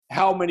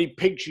how many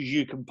pictures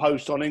you can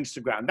post on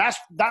Instagram.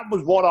 That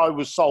was what I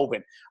was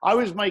solving. I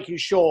was making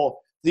sure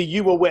that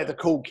you were where the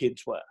cool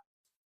kids were.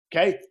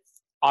 Okay?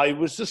 I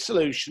was the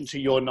solution to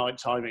your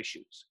nighttime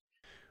issues.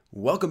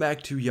 Welcome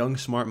back to Young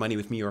Smart Money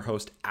with me, your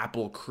host,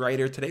 Apple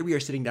Kreider. Today we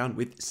are sitting down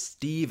with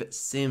Steve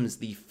Sims,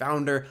 the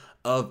founder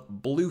of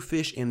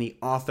Bluefish and the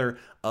author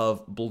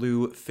of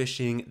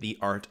Bluefishing, the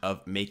Art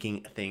of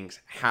Making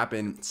Things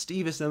Happen.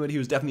 Steve is somebody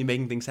who's definitely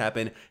making things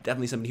happen,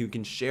 definitely somebody who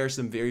can share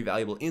some very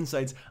valuable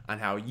insights on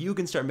how you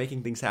can start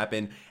making things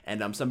happen,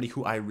 and somebody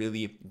who I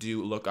really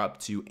do look up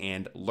to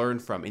and learn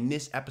from. In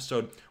this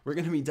episode, we're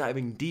going to be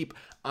diving deep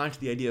onto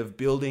the idea of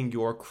building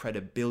your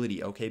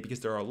credibility, okay?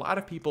 Because there are a lot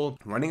of people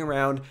running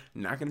around,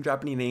 not going to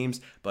drop any names,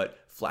 but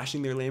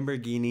flashing their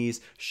Lamborghinis,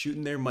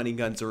 shooting their money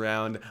guns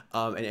around,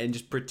 and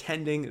just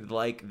pretending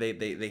like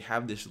they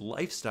have this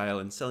lifestyle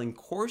and selling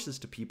courses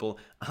to people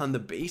on the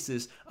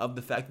basis of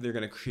the fact that they're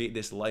going to create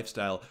this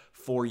lifestyle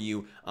for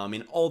you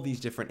in all these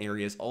different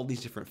areas, all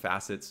these different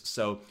facets.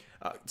 So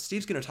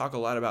Steve's going to talk a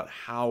lot about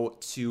how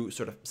to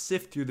sort of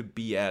sift through the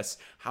BS,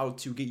 how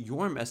to get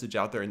your message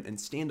out there and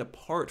stand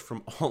apart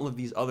from all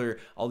these other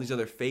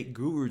fake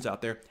gurus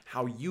out there,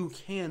 how you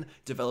can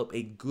develop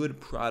a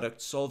good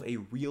product, solve a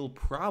real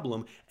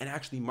problem, and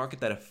actually market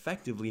that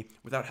effectively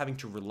without having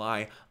to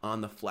rely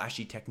on the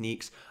flashy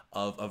techniques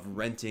of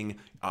renting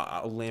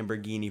a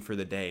Lamborghini for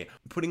the day,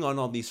 putting on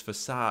all these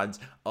facades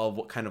of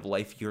what kind of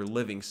life you're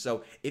living.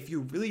 So if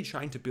you're really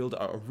trying to build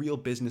a real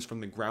business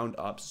from the ground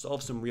up,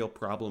 solve some real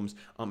problems,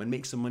 and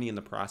make some money in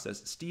the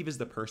process, Steve is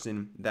the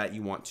person that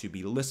you want to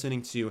be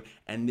listening to.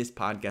 And this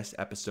podcast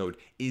episode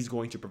is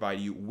going to provide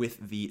you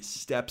with the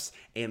steps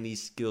and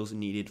these skills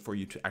needed for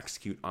you to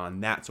execute on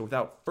that. So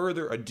without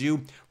further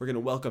ado, we're going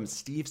to welcome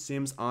Steve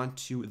Sims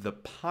onto the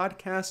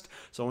podcast.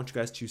 So I want you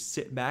guys to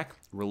sit back,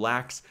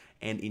 relax,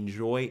 and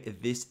enjoy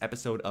this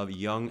episode of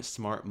Young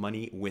Smart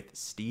Money with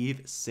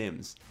Steve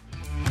Sims.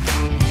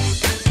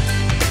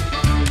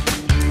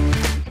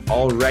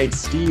 All right,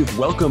 Steve,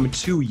 welcome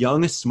to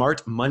Young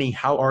Smart Money.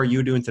 How are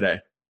you doing today?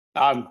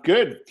 I'm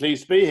good.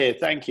 Pleased to be here.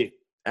 Thank you.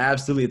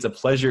 Absolutely. It's a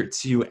pleasure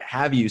to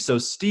have you. So,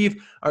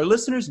 Steve, our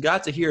listeners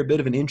got to hear a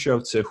bit of an intro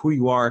to who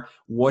you are,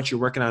 what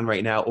you're working on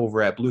right now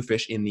over at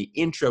Bluefish in the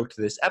intro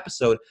to this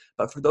episode.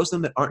 But for those of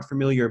them that aren't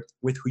familiar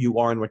with who you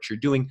are and what you're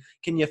doing,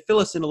 can you fill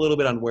us in a little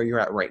bit on where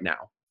you're at right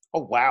now?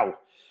 Oh, wow.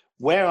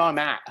 Where I'm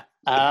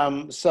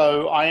at.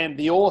 So I am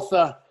the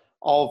author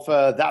of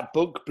that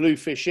book,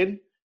 Bluefishing.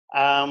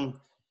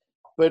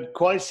 But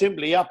quite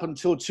simply, up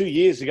until 2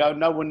 years ago,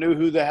 no one knew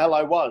who the hell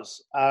I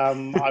was.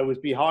 I was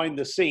behind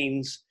the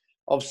scenes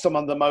of some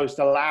of the most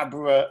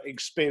elaborate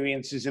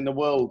experiences in the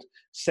world,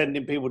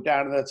 sending people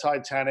down to the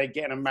Titanic,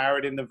 getting them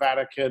married in the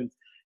Vatican,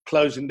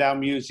 closing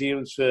down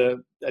museums for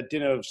a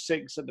dinner of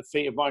 6 at the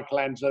feet of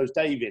Michelangelo's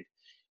David.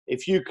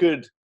 If you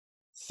could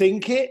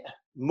think it,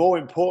 more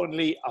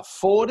importantly,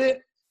 afford it,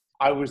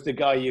 I was the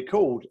guy you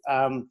called.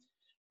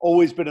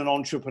 Always been an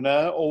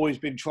entrepreneur, always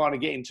been trying to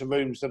get into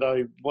rooms that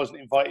I wasn't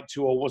invited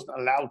to or wasn't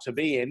allowed to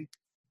be in.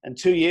 And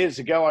 2 years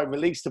ago, I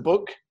released a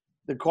book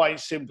that quite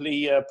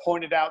simply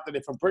pointed out that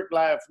if a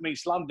bricklayer from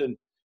East London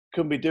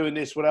couldn't be doing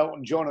this with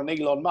Elton John and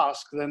Elon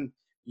Musk, then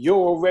you're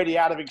already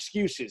out of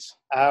excuses.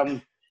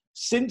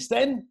 Since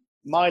then,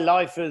 my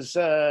life has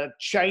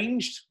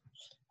changed.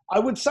 I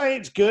would say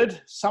it's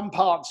good. Some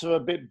parts are a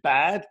bit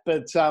bad,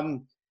 but,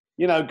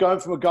 going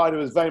from a guy who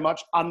was very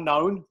much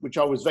unknown, which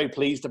I was very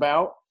pleased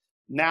about,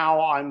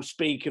 now I'm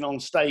speaking on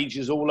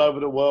stages all over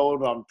the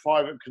world. I'm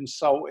private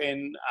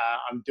consulting.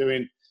 I'm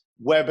doing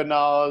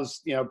webinars,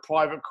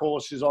 private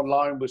courses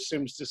online with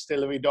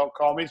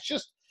simsdistillery.com. It's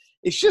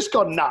just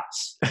got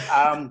nuts.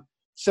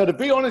 So to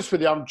be honest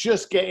with you, I'm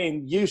just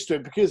getting used to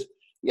it because,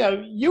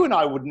 you and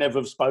I would never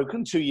have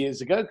spoken 2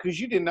 years ago because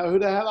you didn't know who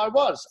the hell I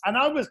was. And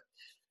I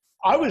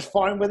was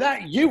fine with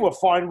that. You were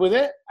fine with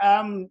it.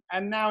 And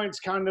now it's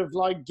kind of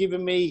like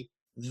giving me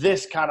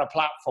this kind of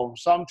platform.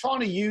 So I'm trying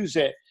to use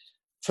it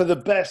for the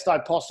best I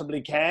possibly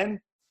can.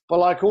 But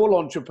like all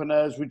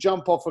entrepreneurs, we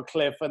jump off a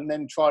cliff and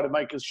then try to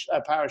make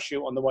a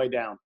parachute on the way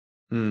down.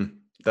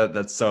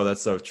 That's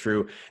so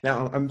true.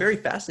 Now, I'm very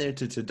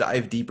fascinated to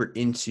dive deeper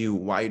into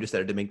why you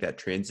decided to make that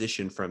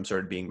transition from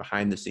sort of being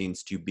behind the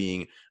scenes to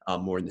being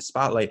more in the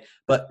spotlight.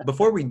 But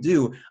before we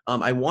do,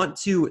 I want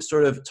to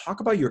sort of talk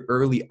about your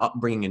early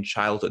upbringing and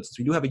childhood. Since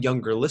we do have a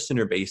younger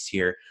listener base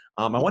here,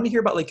 I want to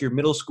hear about like your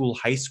middle school,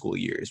 high school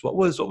years. What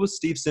was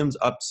Steve Sims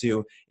up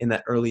to in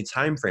that early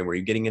time frame? Were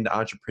you getting into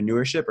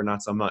entrepreneurship or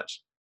not so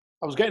much?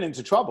 I was getting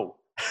into trouble.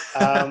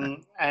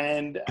 And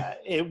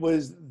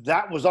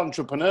that was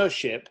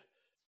entrepreneurship,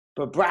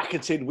 but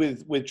bracketed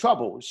with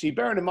trouble. See,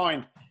 bearing in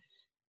mind,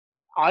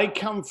 I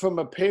come from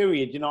a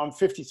period, I'm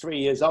 53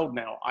 years old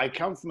now. I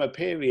come from a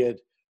period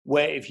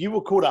where if you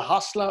were called a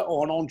hustler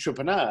or an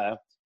entrepreneur,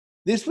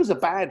 this was a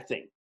bad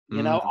thing.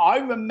 I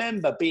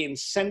remember being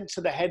sent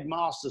to the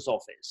headmaster's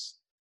office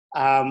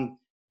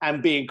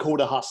and being called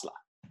a hustler.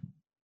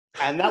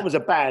 And that was a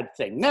bad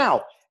thing.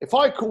 Now, if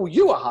I call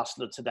you a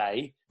hustler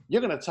today,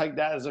 you're going to take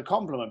that as a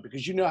compliment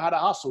because you know how to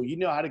hustle, you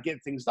know how to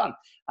get things done.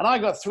 And I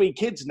got 3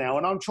 kids now,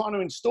 and I'm trying to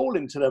install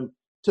into them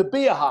to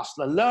be a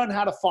hustler, learn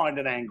how to find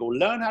an angle,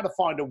 learn how to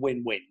find a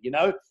win-win, you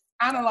know,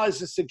 analyze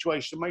the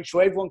situation, make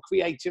sure everyone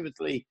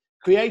creatively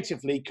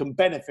can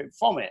benefit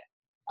from it.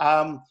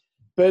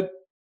 But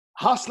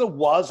hustler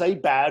was a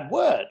bad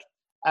word.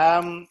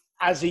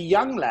 As a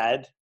young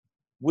lad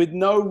with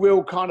no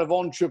real kind of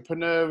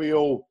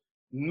entrepreneurial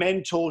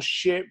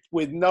mentorship,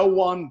 with no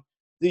one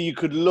that you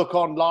could look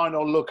online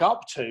or look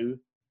up to,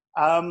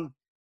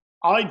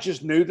 I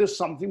just knew that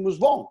something was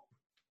wrong.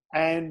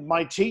 And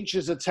my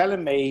teachers are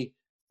telling me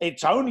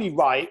it's only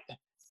right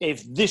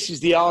if this is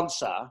the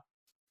answer.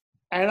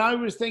 And I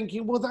was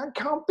thinking, well, that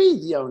can't be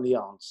the only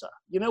answer.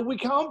 You know, we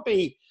can't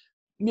be,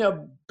 you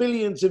know,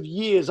 billions of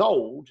years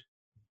old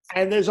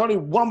and there's only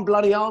one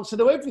bloody answer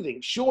to everything.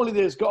 Surely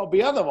there's got to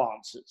be other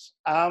answers.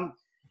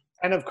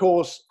 And of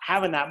course,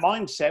 having that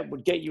mindset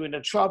would get you into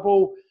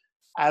trouble.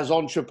 As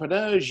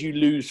entrepreneurs, you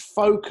lose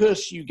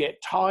focus, you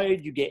get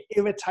tired, you get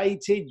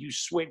irritated, you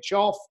switch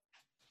off.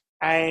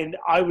 And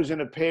I was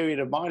in a period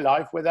of my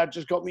life where that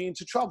just got me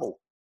into trouble.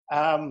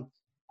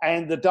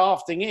 And the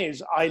daft thing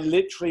is, I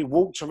literally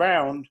walked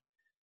around,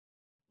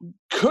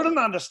 couldn't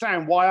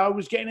understand why I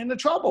was getting into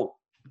trouble.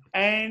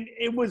 And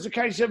it was a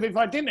case of, if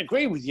I didn't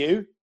agree with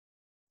you,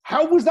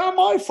 how was that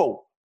my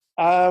fault?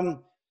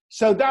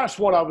 So that's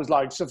what I was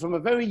like. So from a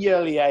very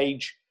early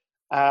age,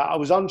 I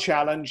was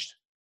unchallenged.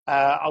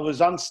 I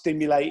was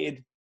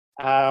unstimulated.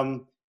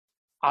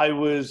 I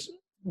was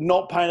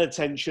not paying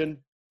attention.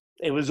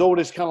 It was all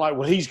this kind of like,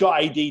 well, he's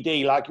got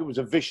ADD, like it was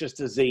a vicious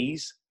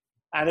disease.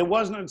 And it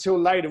wasn't until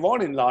later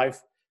on in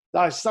life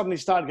that I suddenly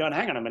started going,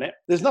 hang on a minute,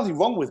 there's nothing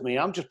wrong with me.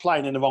 I'm just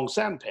playing in the wrong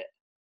sandpit.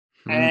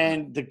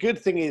 And the good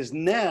thing is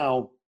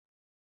now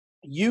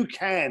you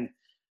can,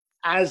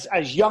 as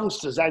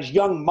youngsters, as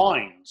young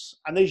minds,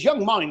 and there's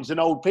young minds and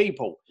old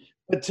people,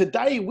 but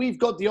today we've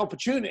got the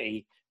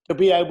opportunity to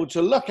be able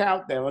to look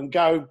out there and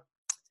go,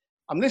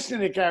 I'm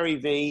listening to Gary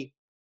Vee.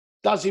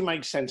 Does he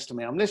make sense to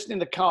me? I'm listening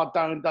to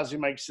Cardone. Does he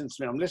make sense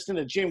to me? I'm listening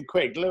to Jim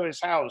Quick, Lewis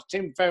Howes,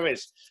 Tim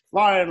Ferriss,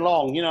 Ryan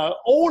Long, you know,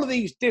 all of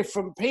these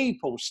different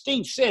people,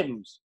 Steve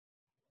Sims.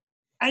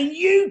 And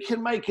you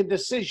can make a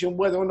decision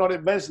whether or not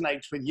it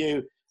resonates with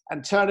you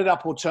and turn it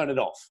up or turn it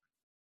off.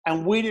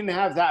 And we didn't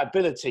have that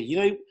ability. You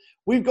know,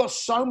 we've got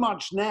so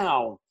much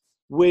now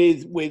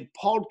with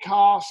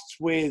podcasts,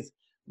 with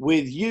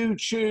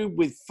YouTube,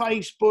 with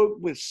Facebook,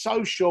 with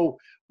social,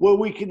 where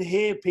we can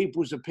hear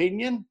people's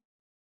opinion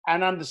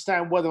and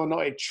understand whether or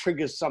not it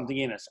triggers something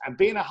in us. And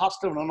being a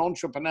hustler and an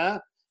entrepreneur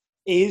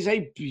is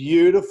a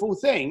beautiful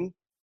thing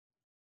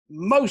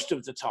most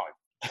of the time.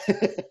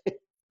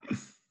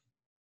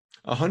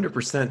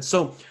 100%.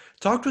 So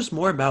talk to us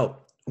more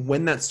about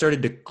when that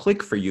started to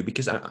click for you,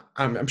 because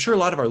I'm sure a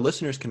lot of our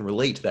listeners can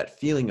relate to that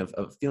feeling of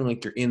feeling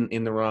like you're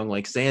in the wrong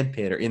like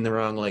sandpit or in the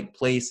wrong like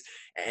place,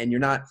 and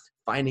you're not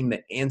finding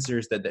the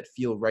answers that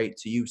feel right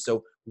to you.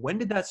 So when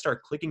did that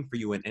start clicking for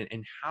you,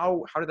 and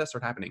how did that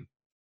start happening?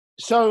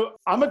 So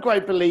I'm a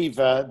great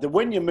believer that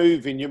when you're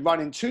moving, you're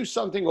running to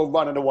something or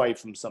running away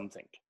from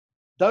something.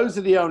 Those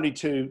are the only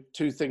two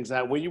things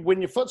that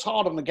when your foot's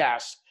hard on the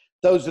gas,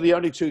 those are the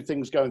only two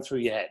things going through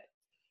your head.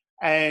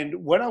 And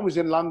when I was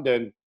in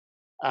London,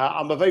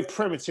 I'm a very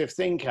primitive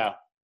thinker.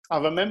 I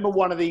remember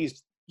one of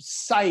these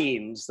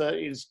sayings that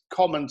is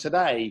common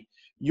today: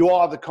 you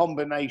are the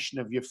combination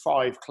of your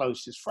 5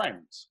 closest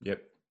friends.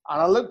 Yep.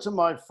 And I looked at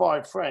my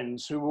 5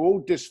 friends who were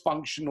all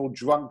dysfunctional,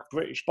 drunk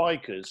British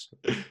bikers.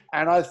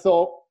 And I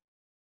thought,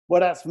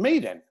 well, that's me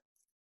then.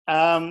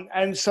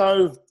 And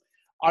so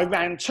I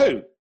ran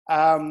 2.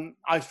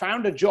 I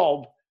found a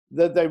job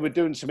that they were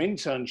doing some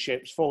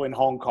internships for in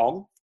Hong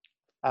Kong.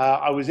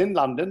 I was in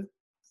London.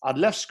 I'd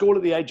left school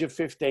at the age of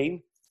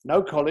 15,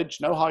 no college,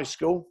 no high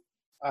school,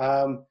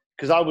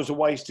 because I was a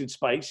wasted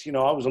space. You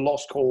know, I was a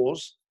lost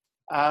cause.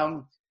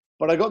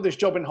 But I got this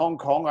job in Hong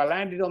Kong. I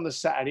landed on the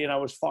Saturday and I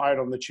was fired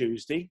on the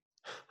Tuesday.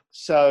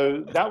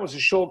 So that was a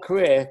short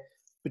career,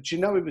 but you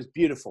know, it was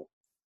beautiful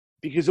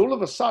because all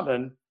of a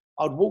sudden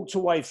I'd walked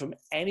away from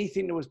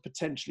anything that was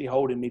potentially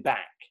holding me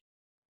back.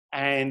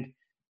 And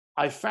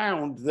I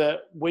found that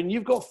when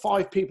you've got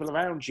 5 people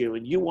around you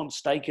and you want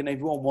steak and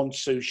everyone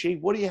wants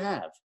sushi, what do you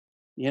have?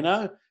 You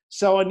know?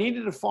 So I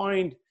needed to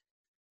find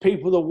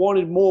people that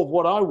wanted more of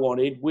what I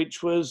wanted,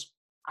 which was,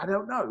 I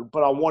don't know,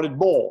 but I wanted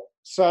more.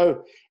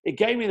 So it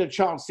gave me the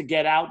chance to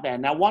get out there.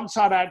 Now, once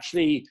I'd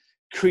actually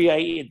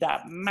created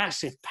that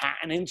massive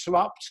pattern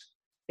interrupt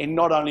in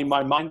not only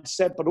my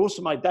mindset, but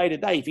also my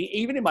day-to-day,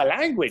 even in my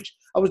language,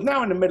 I was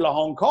now in the middle of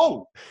Hong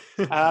Kong.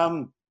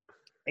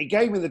 It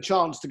gave me the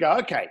chance to go,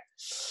 okay,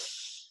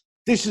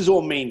 this is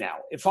all me now.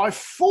 If I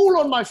fall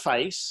on my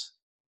face,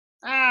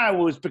 it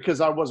was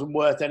because I wasn't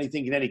worth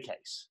anything in any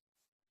case.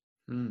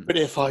 But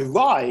if I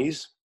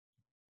rise,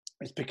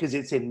 it's because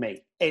it's in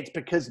me. It's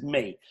because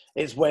me.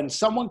 It's when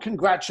someone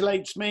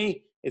congratulates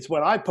me. It's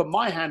when I put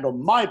my hand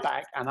on my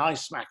back and I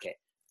smack it.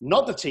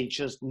 Not the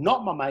teachers,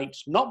 not my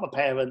mates, not my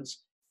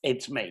parents.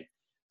 It's me.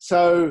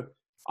 So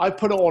I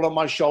put it all on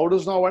my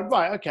shoulders and I went,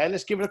 right, okay,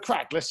 let's give it a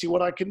crack. Let's see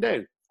what I can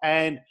do.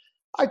 And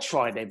I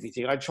tried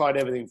everything. I tried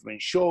everything from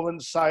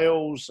insurance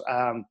sales,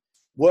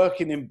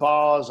 working in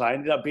bars. I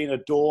ended up being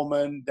a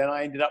doorman. Then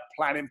I ended up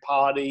planning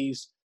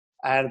parties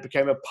and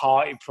became a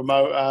party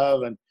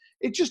promoter. And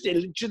it just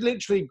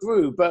literally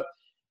grew. But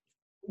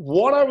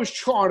what I was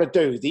trying to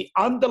do, the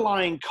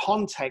underlying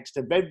context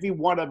of every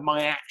one of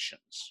my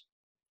actions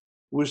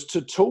was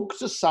to talk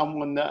to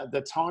someone that at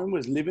the time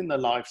was living the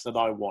life that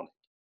I wanted.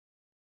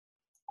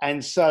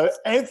 And so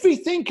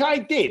everything I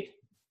did,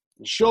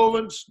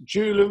 insurance,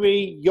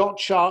 jewelry, yacht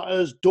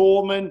charters,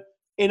 doorman,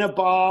 in a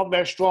bar,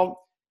 restaurant,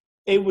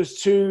 it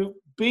was to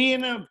be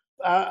in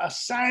a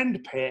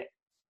sand pit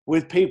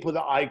with people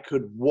that I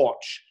could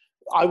watch.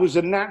 I was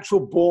a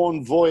natural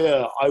born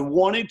voyeur. I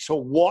wanted to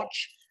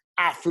watch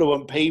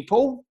affluent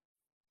people.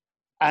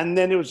 And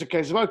then it was a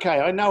case of, okay,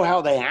 I know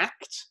how they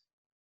act.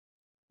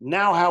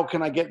 Now, how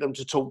can I get them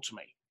to talk to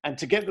me? And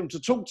to get them to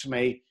talk to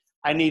me,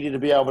 I needed to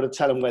be able to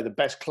tell them where the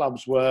best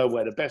clubs were,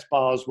 where the best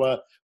bars were,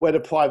 where the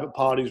private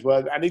parties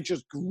were. And it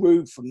just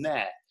grew from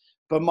there.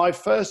 But my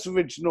first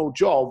original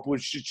job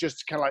was just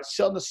to kind of like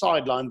sit on the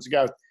sidelines and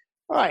go,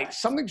 all right,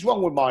 something's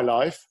wrong with my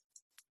life.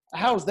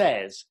 How's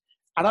theirs?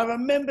 And I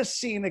remember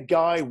seeing a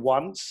guy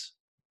once.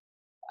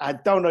 I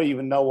don't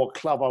even know what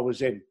club I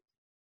was in.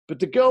 But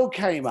the girl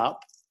came up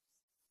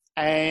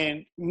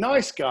and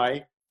nice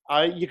guy.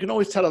 You can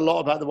always tell a lot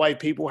about the way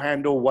people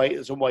handle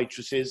waiters and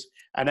waitresses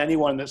and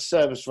anyone that's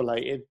service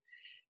related.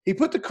 He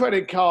put the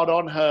credit card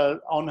on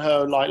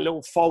her like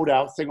little fold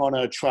out thing on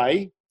her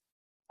tray.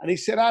 And he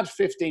said, add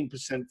 15%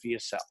 for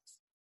yourself.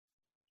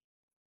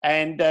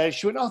 And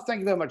she went, oh, thank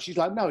you very much. She's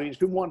like, no, it's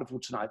been wonderful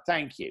tonight.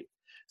 Thank you.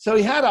 So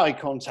he had eye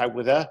contact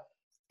with her,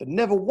 but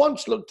never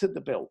once looked at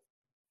the bill.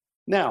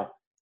 Now,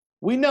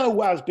 we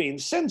know as being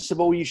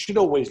sensible, you should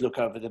always look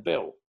over the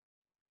bill.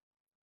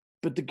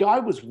 But the guy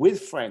was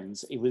with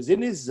friends. He was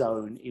in his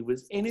zone. He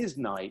was in his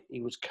night.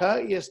 He was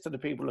courteous to the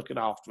people looking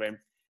after him,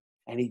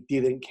 and he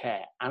didn't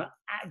care. And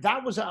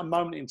that was at a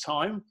moment in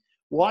time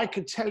where I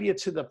could tell you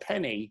to the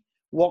penny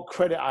what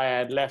credit I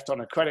had left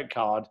on a credit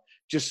card,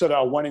 just so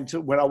that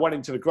when I went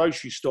into the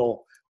grocery store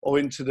or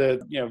into the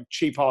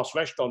cheap ass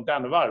restaurant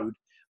down the road,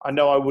 I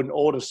know I wouldn't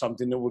order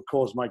something that would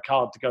cause my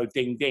card to go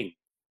ding ding.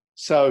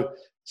 So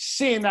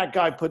seeing that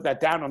guy put that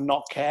down and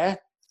not care,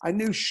 I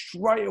knew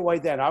straight away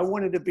then I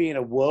wanted to be in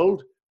a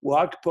world where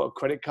I could put a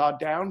credit card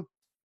down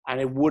and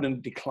it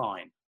wouldn't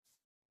decline.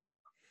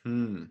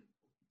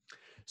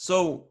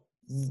 So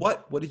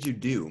what did you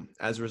do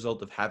as a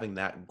result of having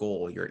that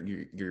goal?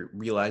 You're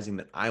realizing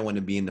that I want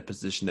to be in the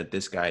position that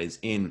this guy is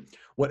in.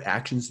 What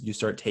actions did you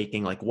start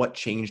taking? Like, what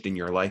changed in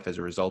your life as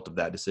a result of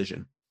that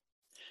decision?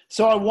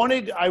 So I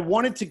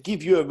wanted to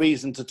give you a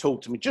reason to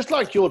talk to me, just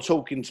like you're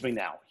talking to me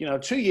now.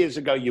 2 years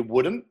ago you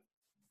wouldn't.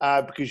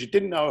 Because you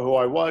didn't know who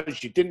I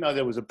was, you didn't know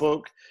there was a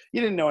book,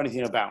 you didn't know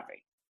anything about me.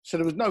 So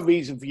there was no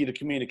reason for you to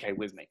communicate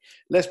with me.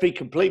 Let's be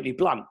completely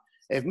blunt.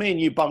 If me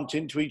and you bumped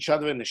into each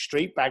other in the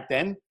street back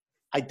then,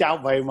 I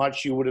doubt very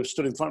much you would have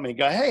stood in front of me and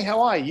go, hey, how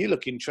are you? You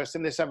look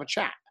interesting, let's have a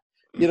chat.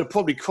 You'd have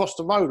probably crossed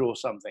the road or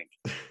something.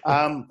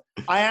 I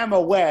am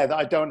aware that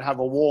I don't have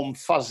a warm,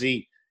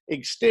 fuzzy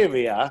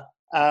exterior.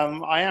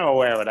 I am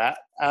aware of that.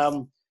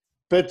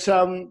 But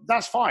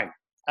that's fine.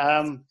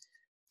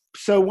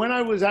 So when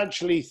I was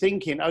actually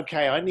thinking,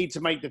 okay, I need to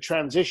make the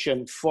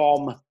transition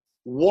from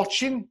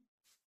watching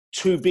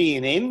to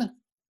being in,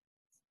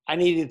 I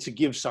needed to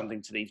give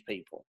something to these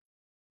people.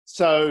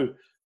 So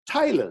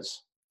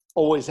tailors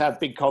always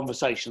have big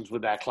conversations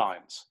with their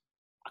clients.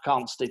 I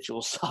can't stitch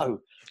or sew.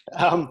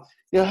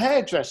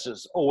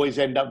 Hairdressers always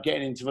end up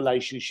getting into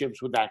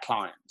relationships with their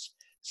clients.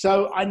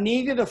 So I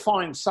needed to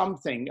find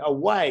something, a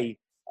way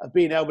of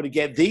being able to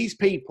get these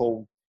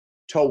people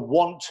to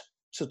want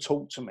to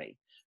talk to me.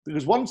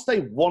 Because once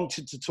they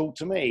wanted to talk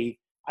to me,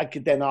 I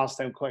could then ask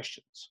them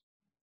questions.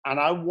 And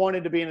I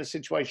wanted to be in a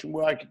situation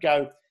where I could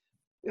go,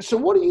 so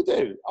what do you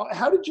do?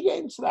 How did you get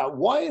into that?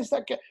 Why is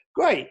that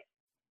great?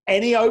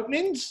 Any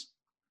openings?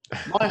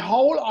 My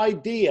whole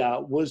idea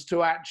was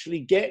to actually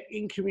get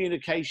in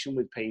communication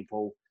with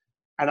people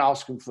and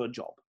ask them for a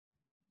job.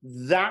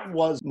 That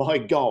was my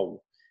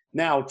goal.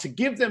 Now, to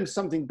give them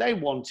something they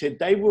wanted,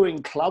 they were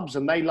in clubs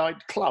and they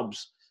liked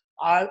clubs.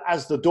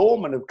 As the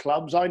doorman of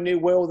clubs, I knew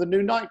where all the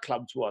new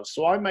nightclubs was.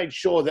 So I made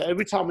sure that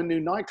every time a new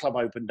nightclub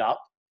opened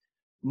up,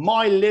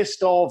 my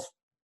list of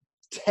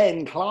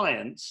 10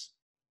 clients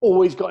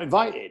always got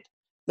invited.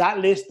 That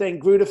list then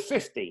grew to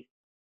 50,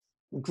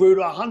 grew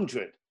to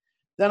 100.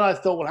 Then I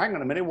thought, well, hang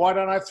on a minute, why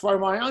don't I throw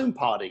my own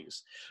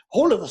parties?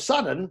 All of a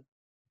sudden,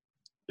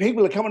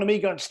 people are coming to me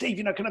going,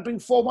 Steve, can I bring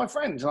 4 of my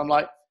friends? And I'm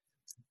like,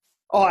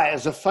 all right,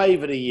 as a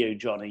favor to you,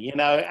 Johnny,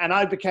 and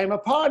I became a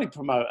party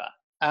promoter.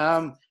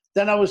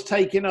 Then I was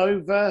taking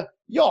over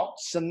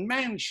yachts and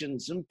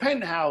mansions and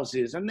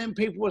penthouses. And then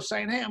people were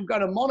saying, hey, I'm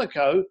going to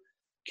Monaco.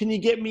 Can you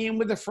get me in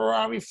with the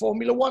Ferrari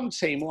Formula One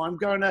team? Or I'm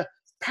going to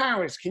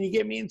Paris. Can you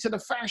get me into the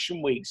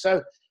Fashion Week?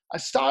 So I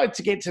started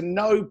to get to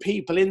know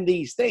people in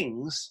these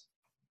things.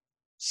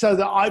 so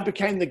that I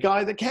became the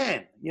guy that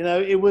can.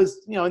 It was,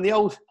 in the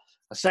old,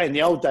 I say in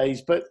the old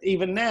days, but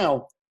even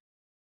now,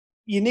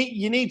 you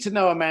need to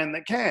know a man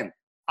that can.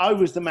 I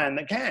was the man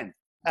that can.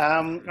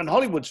 And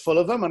Hollywood's full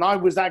of them. And I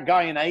was that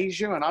guy in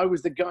Asia, and I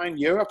was the guy in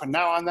Europe. And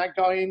now I'm that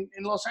guy in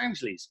Los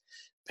Angeles.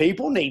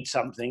 People need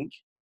something.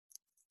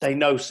 They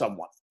know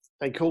someone.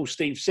 They call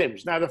Steve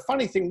Sims. Now, the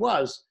funny thing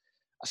was,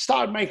 I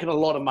started making a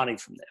lot of money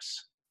from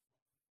this.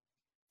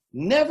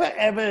 Never,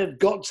 ever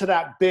got to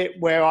that bit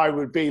where I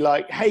would be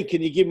like, hey,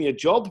 can you give me a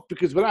job?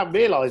 Because without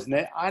realizing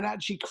it, I'd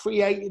actually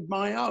created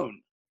my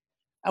own.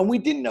 And we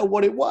didn't know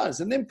what it was.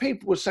 And then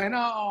people were saying,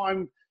 I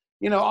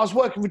was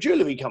working for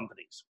jewelry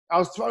companies. I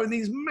was throwing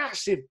these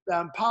massive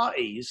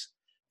parties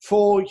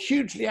for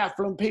hugely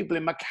affluent people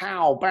in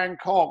Macau,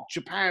 Bangkok,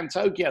 Japan,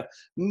 Tokyo,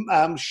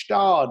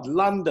 Stade,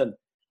 London.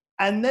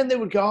 And then they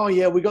would go, oh,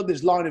 yeah, we got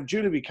this line of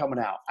jewelry coming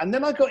out. And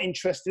then I got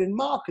interested in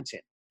marketing.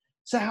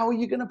 So how are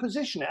you going to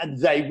position it? And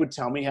they would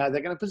tell me how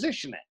they're going to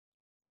position it.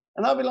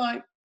 And I'd be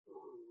like,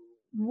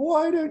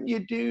 why don't you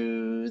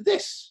do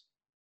this?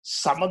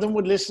 Some of them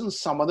would listen,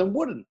 some of them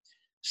wouldn't.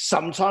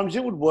 Sometimes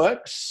it would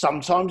work,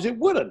 sometimes it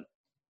wouldn't.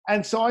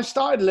 And so I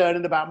started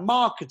learning about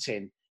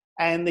marketing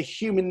and the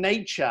human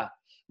nature.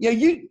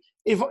 Here's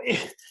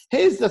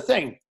the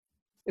thing.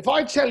 If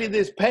I tell you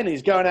this pen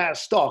is going out of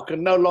stock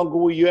and no longer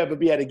will you ever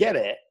be able to get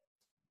it,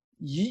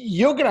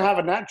 you're going to have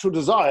a natural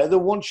desire that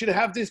wants you to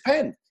have this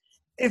pen.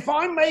 If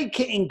I make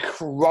it in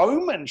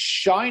chrome and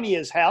shiny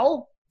as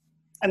hell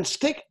and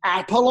stick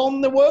Apple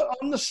on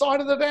the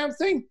side of the damn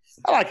thing,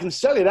 and I can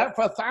sell you that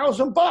for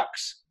 $1,000.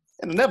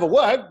 It'll never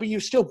work, but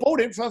you've still bought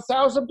it for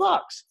 $1,000.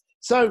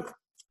 So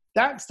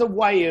that's the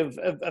way of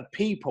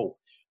people.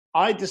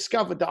 I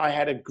discovered that I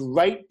had a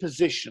great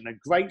position,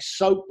 a great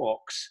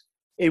soapbox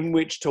in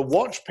which to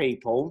watch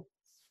people,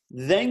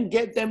 then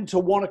get them to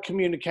want to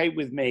communicate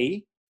with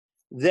me,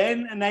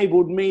 then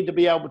enabled me to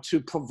be able to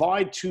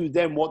provide to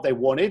them what they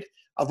wanted.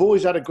 I've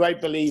always had a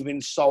great belief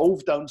in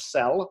solve, don't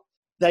sell.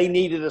 They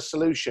needed a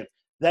solution.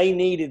 They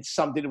needed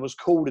something that was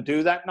cool to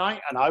do that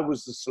night, and I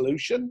was the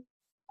solution.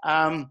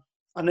 And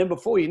then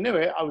before you knew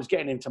it, I was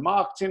getting into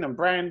marketing and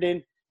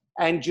branding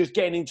and just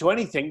getting into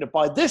anything that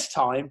by this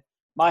time,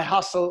 my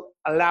hustle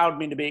allowed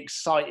me to be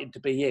excited to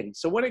be in.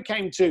 So when it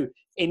came to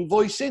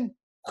invoicing,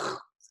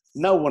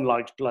 no one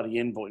likes bloody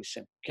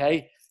invoicing,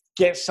 okay?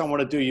 Get someone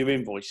to do your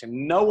invoicing.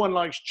 No one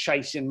likes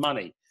chasing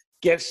money.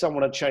 Get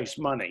someone to chase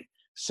money.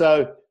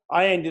 So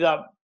I ended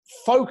up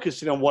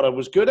focusing on what I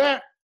was good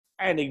at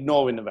and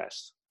ignoring the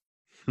rest.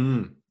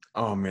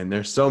 Oh man,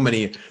 there's so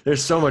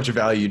much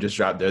value you just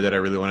dropped there that I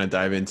really want to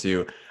dive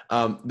into.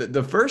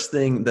 The first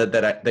thing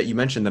that you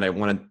mentioned that I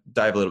want to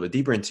dive a little bit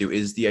deeper into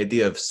is the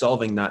idea of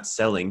solving, not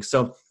selling.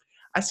 So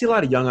I see a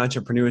lot of young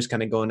entrepreneurs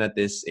kind of going at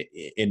this,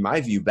 in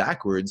my view,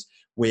 backwards,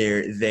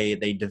 where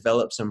they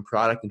develop some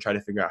product and try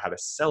to figure out how to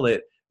sell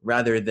it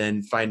rather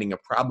than finding a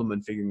problem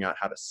and figuring out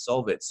how to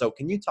solve it. So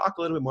can you talk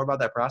a little bit more about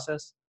that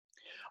process?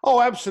 Oh,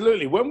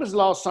 absolutely. When was the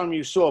last time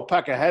you saw a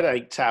pack of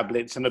headache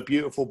tablets in a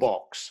beautiful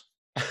box?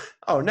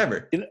 Oh,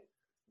 never.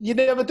 You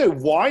never do.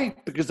 Why?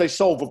 Because they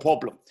solve a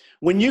problem.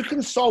 When you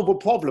can solve a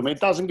problem,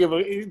 it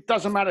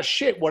doesn't matter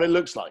shit what it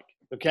looks like.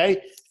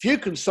 Okay? If you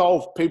can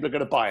solve, people are going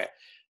to buy it.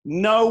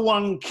 No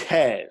one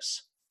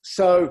cares.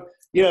 So,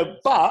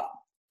 but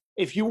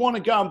if you want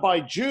to go and buy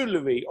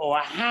jewelry or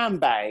a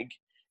handbag,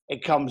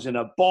 it comes in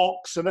a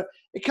box and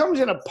it comes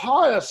in a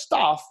pile of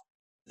stuff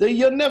that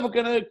you're never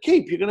going to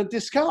keep. You're going to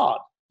discard.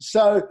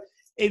 So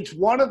it's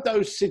one of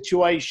those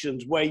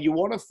situations where you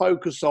want to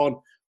focus on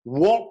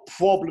what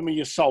problem are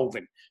you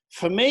solving.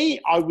 For me,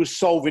 I was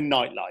solving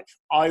nightlife.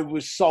 I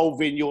was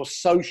solving your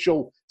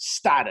social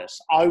status.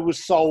 I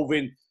was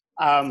solving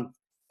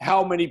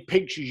how many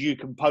pictures you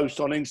can post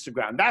on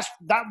Instagram.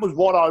 That was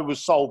what I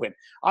was solving.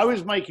 I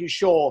was making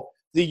sure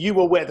that you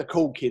were where the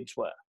cool kids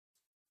were.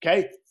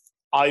 Okay?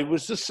 I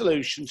was the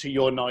solution to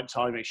your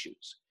nighttime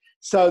issues.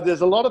 So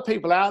there's a lot of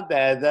people out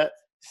there that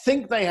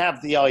think they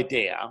have the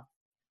idea,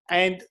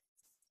 and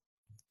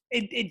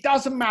it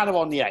doesn't matter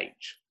on the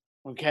age.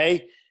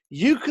 Okay?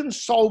 You can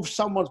solve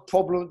someone's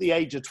problem at the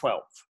age of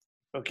 12.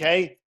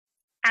 Okay?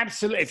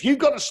 Absolutely. If you've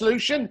got a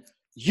solution,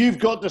 you've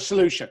got the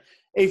solution.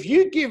 If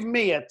you give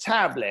me a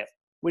tablet,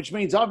 which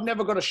means I've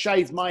never got to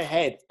shave my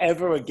head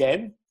ever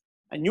again,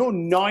 and you're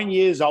 9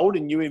 years old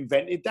and you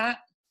invented that,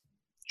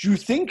 do you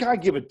think I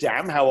give a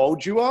damn how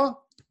old you are?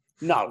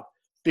 No,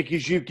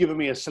 because you've given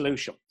me a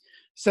solution.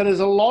 So there's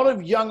a lot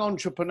of young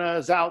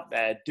entrepreneurs out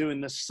there doing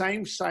the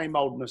same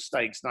old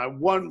mistakes. And I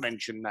won't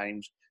mention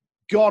names.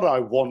 God, I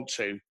want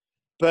to.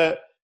 But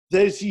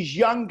there's these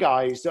young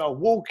guys that are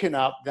walking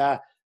up,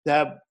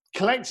 they're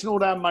collecting all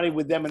that money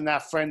with them and their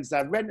friends.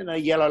 They're renting a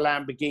yellow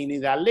Lamborghini.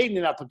 They're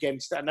leaning up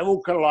against it. And they're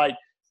all kind of like,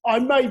 I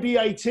may be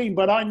 18,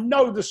 but I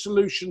know the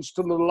solutions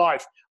to the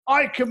life.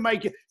 I can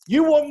make it.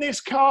 You want this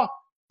car?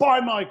 Buy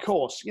my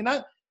course.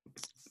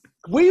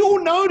 We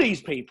all know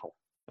these people.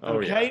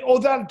 Okay. Yeah.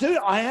 Or they'll do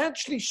it. I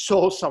actually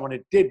saw someone,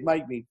 it did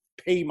make me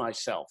pee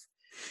myself.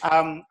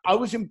 I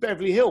was in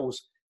Beverly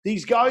Hills.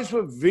 These guys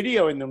were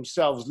videoing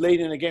themselves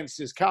leaning against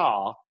this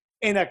car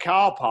in a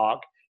car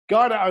park,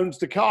 guy that owns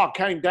the car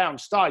came down,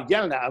 started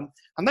yelling at them,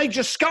 and they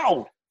just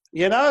scuttled,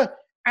 you know?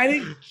 And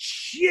it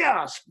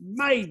just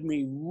made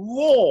me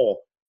roar.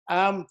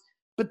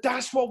 But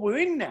that's what we're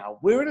in now.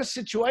 We're in a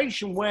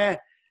situation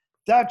where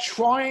they're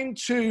trying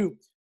to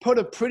put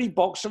a pretty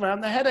box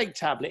around the headache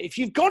tablet. If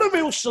you've got a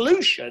real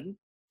solution,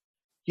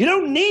 you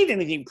don't need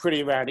anything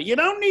pretty around it. You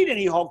don't need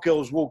any hot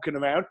girls walking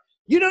around.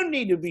 You don't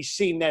need to be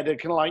seen there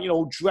that kind of like, you know,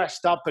 all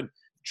dressed up and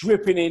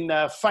dripping in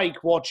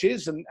fake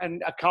watches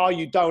and a car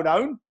you don't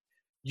own.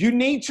 You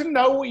need to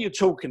know what you're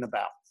talking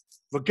about.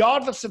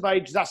 Regardless of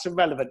age, that's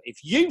irrelevant. If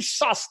you've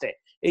sussed it,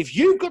 if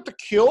you've got the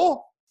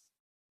cure,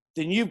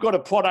 then you've got a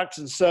product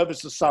and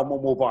service that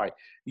someone will buy.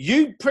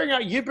 You bring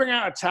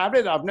out a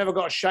tablet, I've never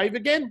got to shave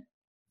again,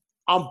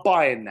 I'm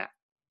buying that.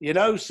 You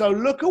know, so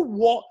look at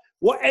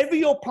whatever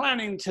you're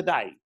planning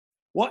today,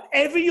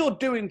 whatever you're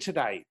doing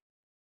today,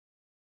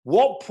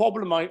 what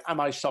problem am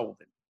I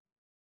solving?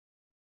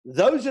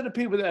 Those are the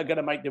people that are going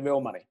to make the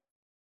real money.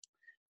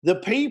 The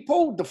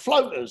people, the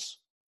floaters,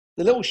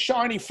 the little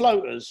shiny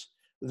floaters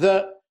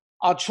that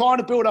are trying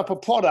to build up a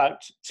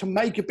product to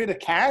make a bit of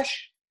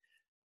cash,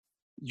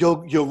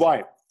 you're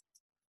right.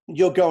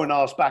 You're going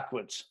arse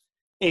backwards.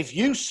 If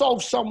you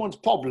solve someone's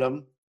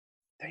problem,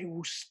 they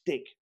will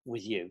stick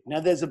with you.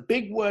 Now, there's a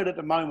big word at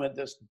the moment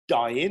that's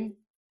dying,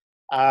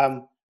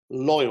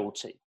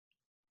 loyalty.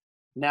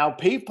 Now,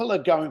 people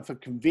are going for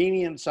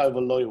convenience over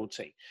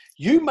loyalty.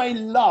 You may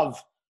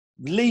love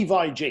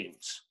Levi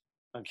jeans,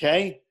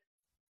 okay?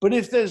 But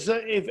if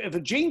a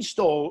jean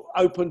store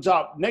opens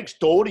up next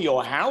door to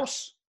your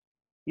house,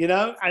 you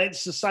know, and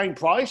it's the same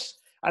price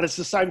and it's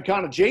the same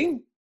kind of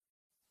jean,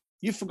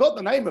 you forgot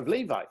the name of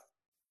Levi,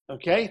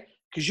 okay?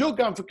 Because you're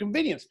going for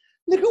convenience.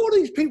 Look at all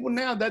these people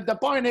now that they're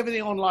buying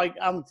everything on like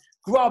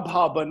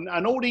Grubhub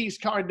and all these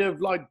kind of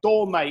like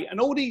Doormate and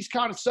all these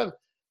kind of stuff.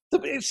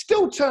 It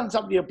still turns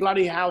up your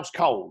bloody house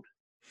cold,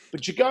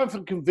 but you're going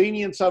for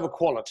convenience over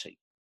quality,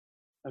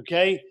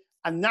 okay?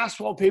 And that's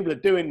what people are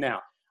doing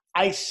now.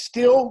 I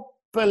still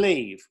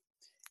believe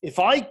if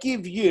I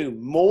give you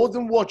more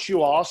than what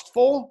you asked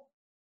for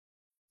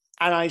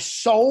and I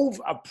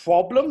solve a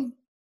problem,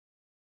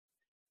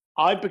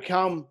 I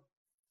become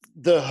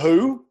the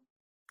who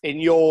in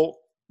your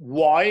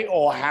why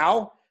or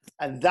how,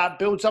 and that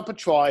builds up a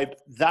tribe,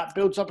 that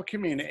builds up a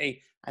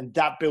community, and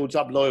that builds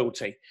up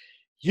loyalty.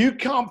 You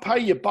can't pay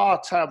your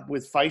bar tab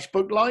with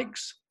Facebook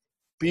likes,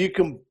 but you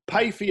can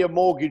pay for your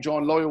mortgage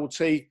on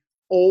loyalty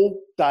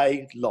all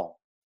day long.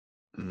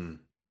 Mm.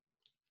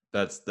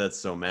 That's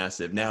so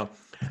massive. Now,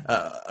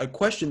 a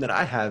question that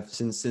I have,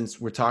 since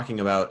we're talking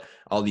about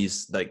all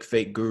these like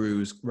fake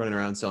gurus running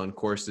around selling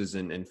courses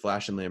and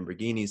flashing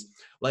Lamborghinis,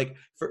 like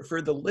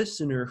for the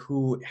listener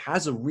who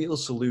has a real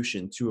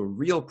solution to a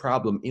real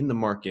problem in the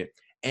market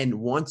and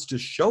wants to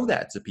show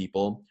that to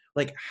people,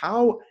 like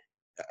how,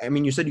 I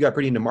mean, you said you got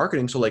pretty into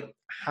marketing. So like,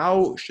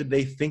 how should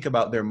they think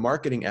about their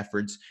marketing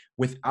efforts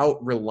without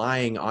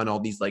relying on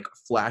all these like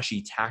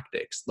flashy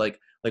tactics? Like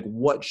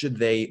what should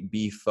they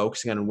be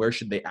focusing on and where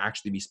should they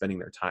actually be spending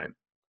their time?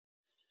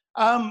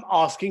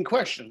 Asking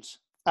questions.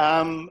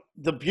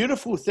 The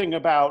beautiful thing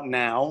about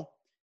now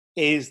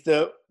is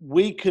that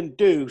we can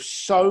do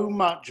so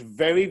much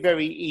very,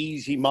 very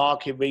easy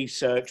market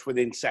research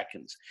within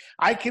seconds.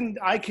 I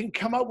can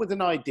come up with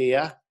an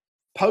idea,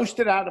 post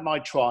it out to my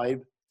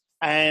tribe,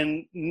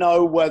 and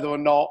know whether or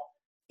not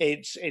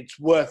it's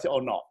worth it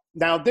or not.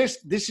 Now, this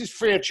is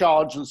free of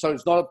charge, and so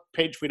it's not a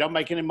pitch. We don't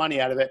make any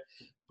money out of it.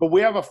 But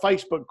we have a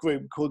Facebook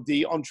group called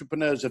the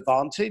Entrepreneur's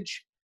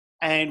Advantage,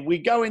 and we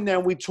go in there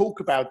and we talk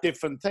about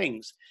different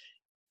things.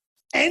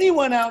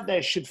 Anyone out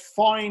there should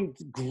find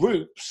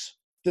groups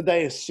that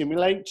they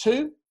assimilate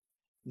to,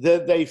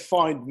 that they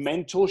find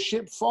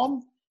mentorship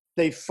from,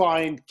 they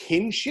find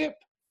kinship.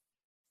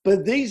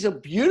 But these are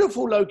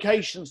beautiful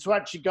locations to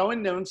actually go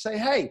in there and say,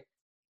 hey,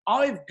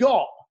 I've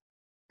got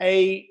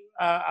a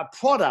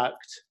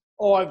product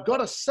or I've got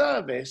a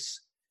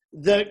service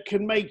that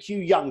can make you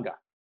younger,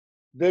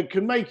 that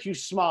can make you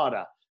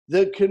smarter,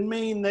 that can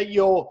mean that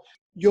your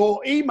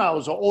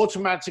emails are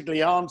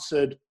automatically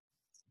answered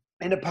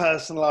in a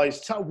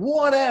personalized time,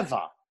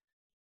 whatever.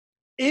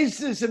 Is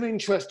this of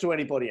interest to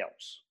anybody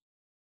else?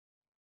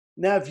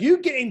 Now, if you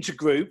get into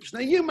groups, now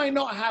you may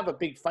not have a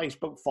big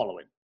Facebook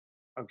following,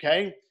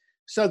 okay?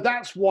 So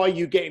that's why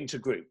you get into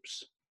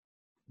groups.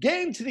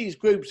 Get into these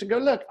groups and go,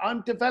 look,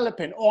 I'm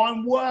developing or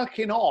I'm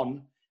working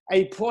on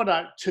a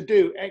product to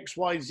do X,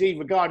 Y, Z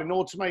regarding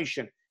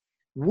automation.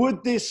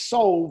 Would this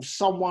solve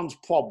someone's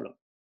problem?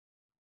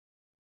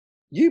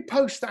 You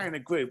post that in a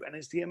group and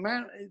it's the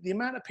amount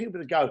of people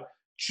that go,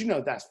 do you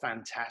know, that's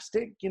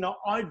fantastic. You know,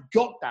 I've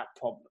got that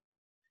problem.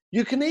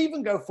 You can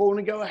even go forward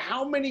and go,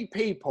 how many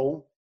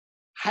people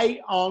hate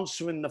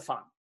answering the phone?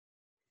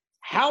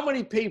 How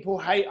many people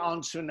hate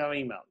answering their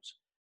emails?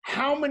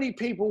 How many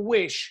people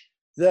wish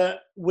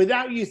that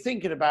without you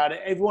thinking about it,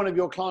 every one of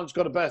your clients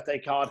got a birthday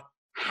card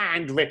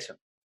handwritten?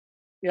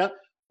 Yeah,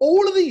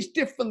 all of these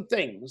different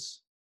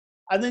things.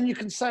 And then you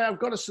can say, I've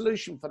got a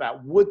solution for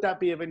that. Would that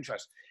be of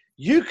interest?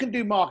 you can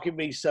do market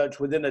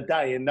research within a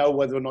day and know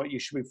whether or not you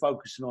should be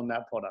focusing on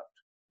that product.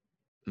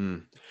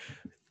 Mm.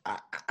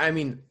 I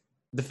mean,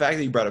 the fact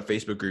that you brought up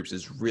Facebook groups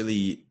is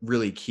really,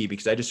 really key,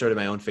 because I just started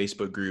my own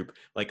Facebook group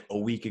like a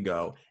week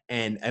ago,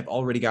 and I've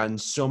already gotten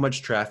so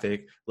much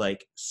traffic,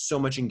 like so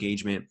much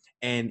engagement.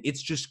 And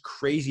it's just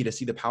crazy to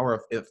see the power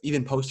of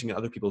even posting in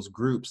other people's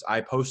groups.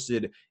 I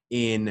posted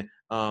in,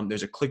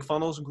 there's a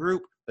ClickFunnels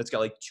group that's got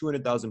like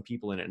 200,000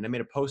 people in it. And I made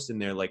a post in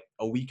there like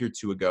a week or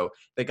two ago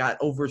that got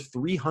over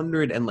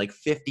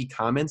 350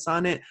 comments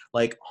on it,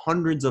 like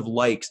hundreds of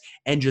likes,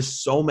 and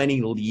just so many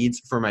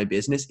leads for my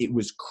business. It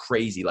was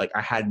crazy. Like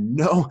I had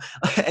no,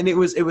 and it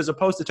was a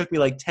post that took me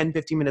like 10,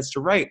 15 minutes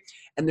to write.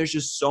 And there's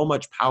just so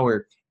much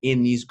power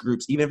in these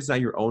groups, even if it's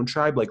not your own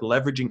tribe, like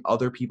leveraging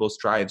other people's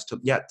tribes to,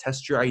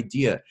 test your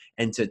idea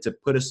and to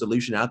put a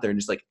solution out there and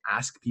just like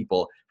ask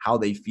people how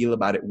they feel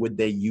about it. Would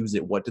they use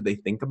it? What do they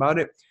think about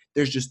it?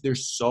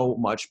 There's so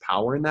much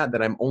power in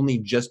that I'm only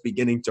just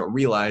beginning to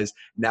realize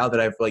now that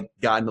I've like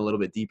gotten a little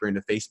bit deeper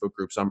into Facebook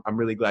groups. So I'm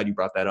really glad you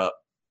brought that up.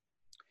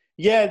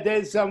 Yeah,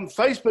 there's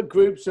Facebook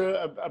groups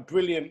are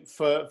brilliant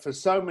for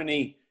so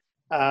many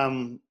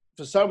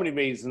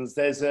reasons.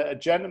 There's a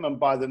gentleman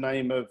by the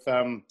name of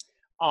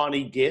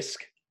Arnie Gisk,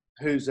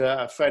 who's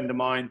a friend of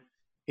mine.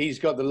 He's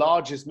got the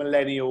largest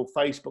millennial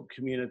Facebook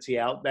community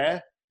out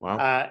there.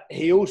 Wow.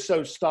 He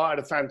also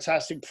started a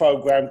fantastic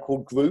program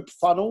called Group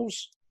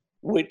Funnels,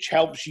 which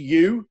helps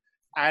you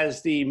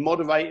as the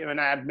moderator and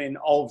admin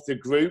of the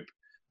group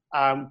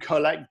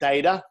collect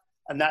data.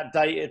 And that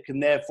data can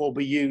therefore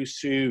be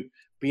used to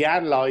be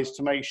analyzed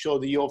to make sure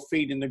that you're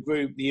feeding the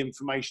group the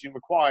information it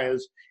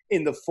requires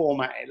in the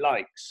format it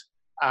likes.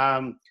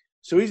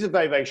 So he's a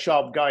very, very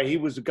sharp guy. He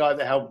was the guy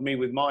that helped me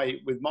with my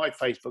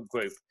Facebook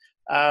group.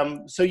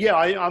 So yeah,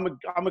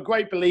 I'm a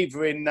great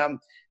believer in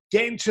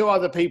getting to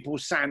other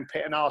people's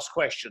sandpit and ask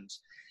questions.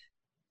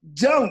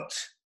 Don't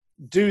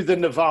do the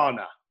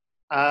Nirvana.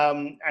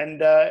 I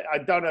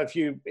don't know if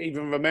you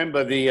even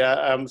remember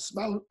the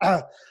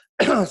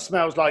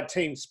Smells Like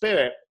Teen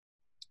Spirit,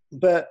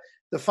 but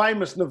the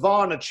famous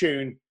Nirvana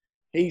tune,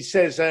 he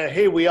says,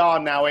 here we are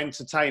now,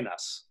 entertain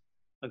us.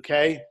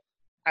 Okay.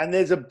 And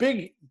there's a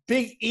big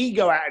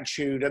ego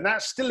attitude, and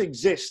that still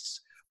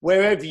exists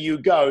wherever you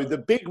go. The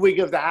bigwig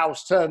of the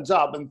house turns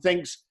up and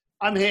thinks,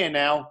 I'm here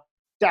now,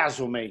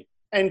 dazzle me,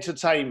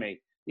 entertain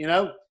me. You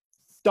know,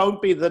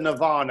 don't be the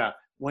Nirvana.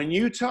 When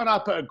you turn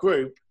up at a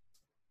group,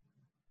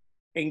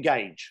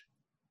 engage,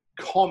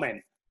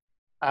 comment,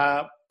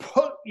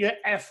 put your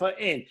effort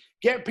in,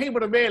 get people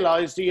to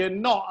realize that you're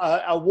not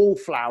a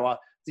wallflower,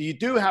 that you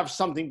do have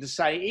something to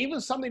say,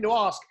 even something to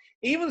ask,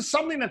 even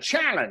something to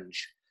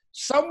challenge.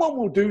 Someone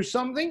will do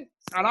something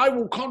and I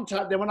will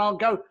contact them and I'll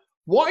go,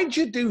 why did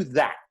you do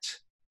that?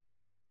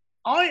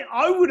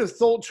 I would have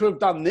thought to have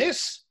done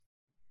this,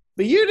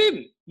 but you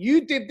didn't.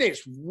 You did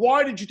this.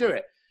 Why did you do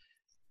it?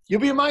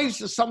 You'll be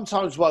amazed that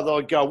sometimes why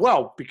they'll go,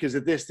 well, because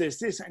of this,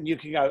 and you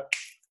can go,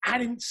 I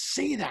didn't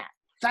see that.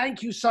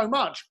 Thank you so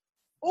much.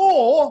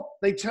 Or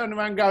they turn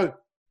around and go, do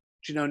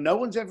you know, no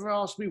one's ever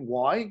asked me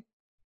why.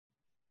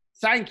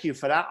 Thank you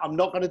for that. I'm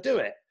not going to do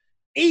it.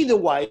 Either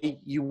way,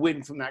 you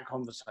win from that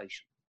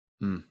conversation.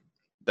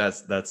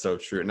 That's so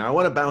true. Now I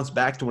want to bounce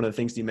back to one of the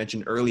things you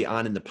mentioned early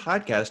on in the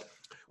podcast,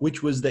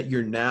 which was that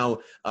you're now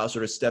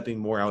sort of stepping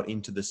more out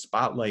into the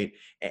spotlight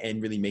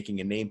and really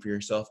making a name for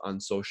yourself on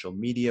social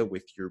media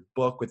with your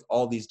book, with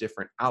all these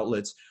different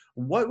outlets.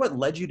 What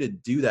led you to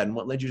do that, and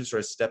what led you to sort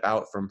of step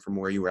out from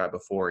where you were at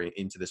before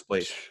into this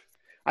place?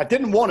 I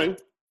didn't want to.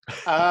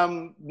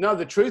 No,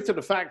 the truth of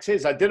the fact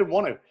is I didn't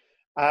want to.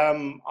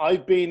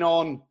 I've been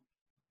on,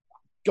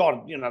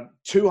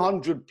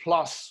 200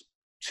 plus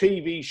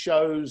TV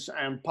shows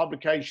and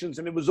publications,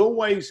 and it was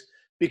always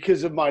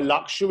because of my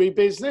luxury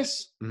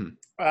business.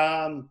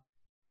 Mm-hmm.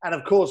 And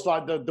of course,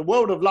 like the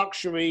world of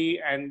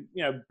luxury and,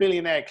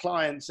 billionaire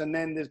clients. And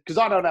then because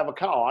I don't have a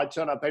car, I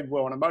turn up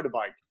everywhere on a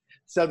motorbike.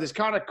 So this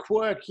kind of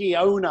quirky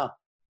owner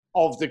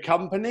of the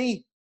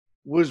company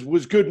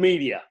was good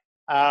media.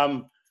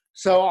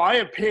 So I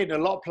appeared in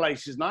a lot of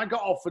places, and I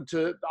got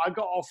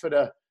offered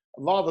a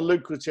rather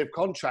lucrative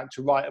contract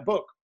to write a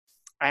book.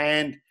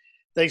 And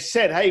they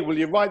said, hey, will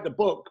you write the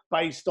book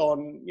based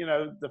on,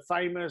 the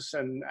famous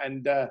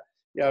and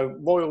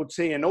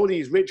royalty and all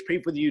these rich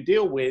people that you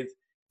deal with,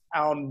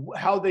 on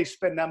how they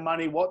spend their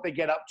money, what they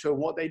get up to, and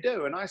what they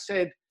do. And I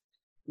said,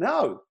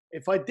 no,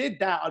 if I did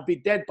that, I'd be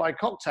dead by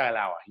cocktail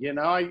hour.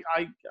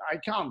 I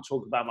can't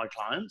talk about my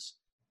clients.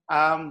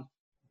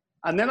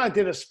 And then I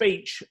did a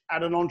speech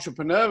at an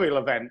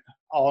entrepreneurial event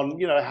on,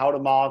 how to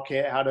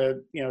market, how to,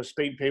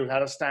 speak to people, how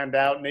to stand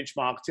out, niche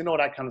marketing, all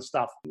that kind of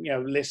stuff,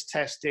 list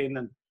testing.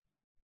 And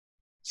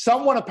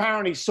someone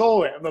apparently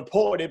saw it and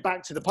reported it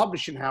back to the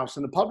publishing house,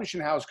 and the publishing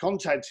house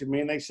contacted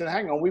me and they said,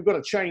 hang on, we've got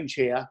a change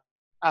here.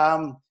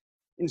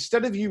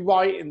 Instead of you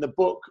writing the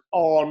book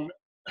on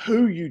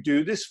who you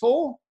do this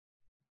for,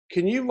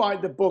 can you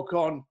write the book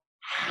on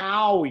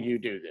how you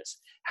do this?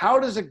 How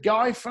does a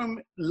guy from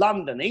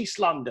London, East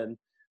London,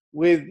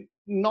 with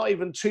not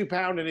even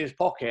 £2 in his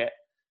pocket,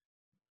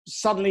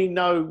 suddenly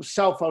know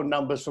cell phone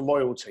numbers for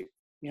royalty?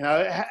 You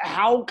know,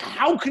 how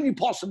can you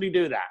possibly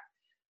do that?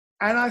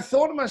 And I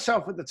thought to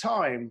myself at the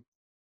time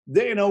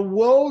that in a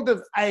world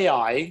of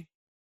AI,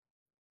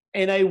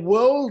 in a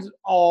world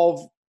of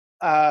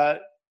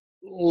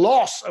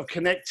loss of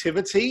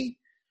connectivity,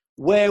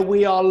 where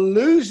we are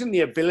losing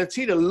the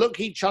ability to look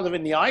each other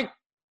in the eye,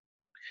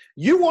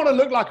 you want to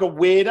look like a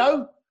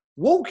weirdo?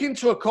 Walk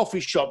into a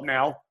coffee shop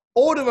now,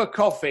 order a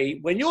coffee.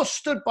 When you're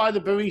stood by the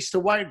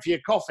barista waiting for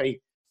your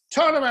coffee,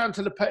 turn around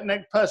to the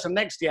person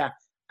next to you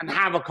and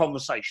have a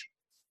conversation.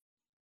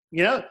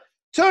 You know,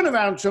 turn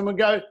around to them and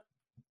go,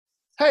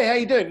 hey, how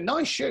you doing?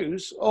 Nice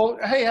shoes. Or,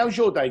 hey, how's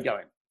your day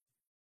going?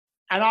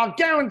 And I'll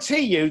guarantee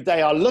you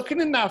they are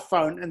looking in their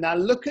phone and they'll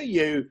look at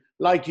you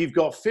like you've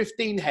got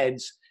 15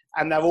 heads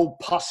and they're all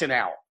pussing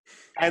out.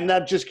 And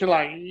they're just kind of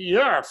like,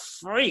 you're a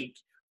freak.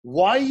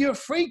 Why are you a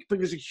freak?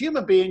 Because a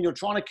human being, you're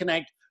trying to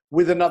connect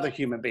with another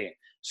human being.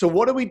 So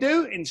what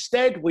do?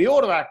 Instead, we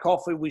order our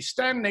coffee. We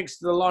stand next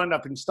to the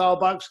lineup in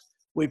Starbucks.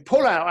 We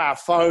pull out our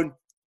phone,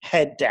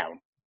 head down.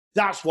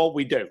 That's what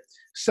we do.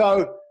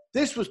 So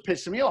this was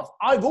pissing me off.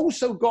 I've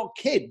also got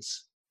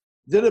kids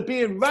that are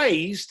being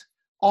raised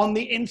on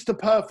the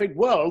Insta-perfect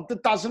world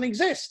that doesn't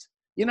exist.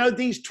 You know,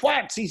 these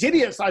twats, these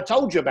idiots I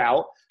told you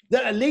about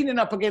that are leaning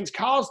up against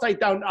cars they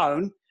don't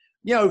own,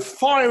 you know,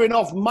 firing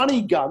off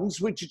money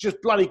guns, which are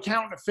just bloody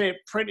counterfeit,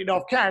 printed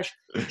off cash,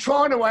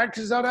 trying to act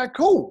as though they're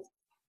cool.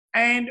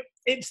 And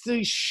it's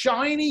the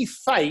shiny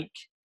fake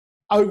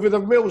over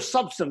the real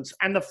substance.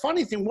 And the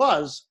funny thing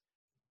was,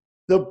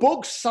 the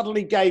book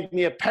suddenly gave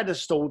me a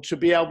pedestal to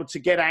be able to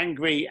get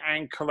angry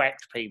and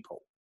correct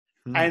people.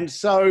 And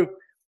so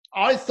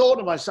I thought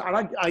to myself,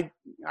 and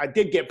I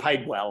did get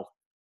paid well,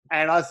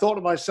 and I thought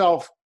to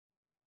myself,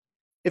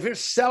 if it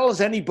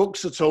sells any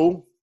books at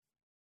all,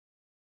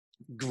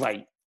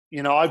 great.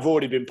 You know, I've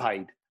already been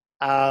paid.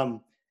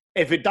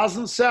 If it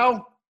doesn't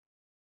sell,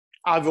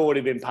 I've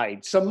already been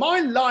paid. So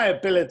my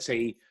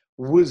liability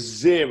was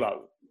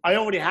zero. I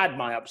already had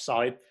my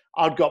upside.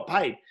 I'd got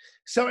paid.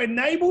 So it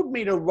enabled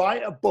me to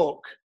write a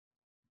book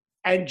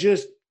and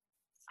just,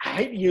 I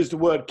hate to use the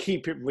word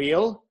keep it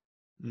real,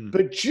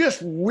 but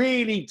just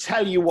really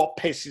tell you what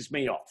pisses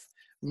me off.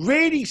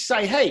 Really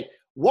say, hey,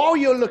 while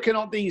you're looking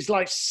at these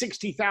like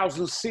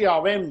 60,000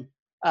 CRM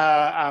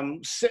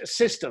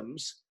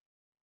systems,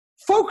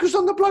 focus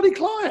on the bloody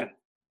client.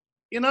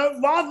 You know,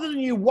 rather than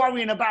you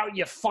worrying about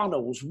your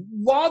funnels,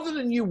 rather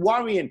than you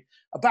worrying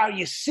about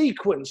your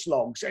sequence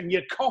logs and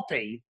your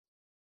copy,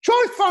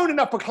 try phoning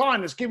up a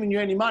client that's giving you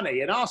any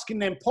money and asking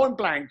them point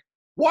blank,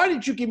 why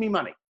did you give me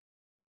money?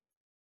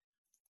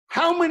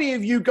 How many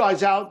of you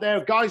guys out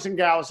there, guys and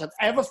gals, have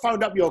ever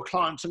phoned up your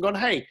clients and gone,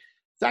 hey,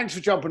 thanks for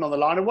jumping on the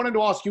line. I wanted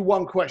to ask you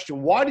one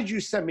question. Why did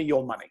you send me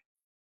your money?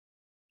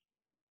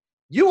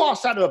 You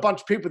ask that to a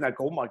bunch of people and they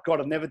go, oh my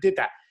God, I never did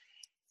that.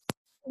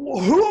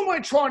 Who am I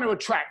trying to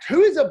attract?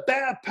 Who is a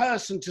better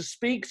person to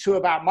speak to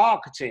about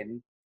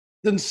marketing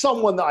than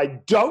someone that I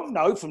don't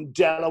know from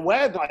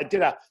Delaware that I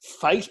did a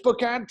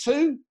Facebook ad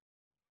to,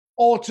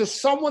 or to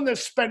someone that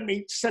sent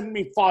me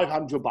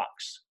 $500?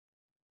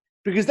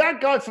 Because that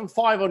guy from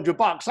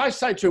 $500, I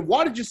say to him,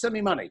 why did you send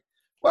me money?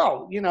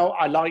 Well, you know,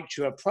 I liked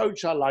your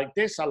approach. I like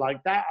this. I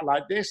like that. I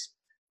like this.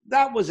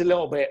 That was a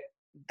little bit,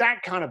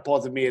 that kind of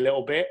bothered me a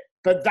little bit,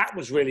 but that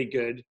was really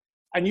good.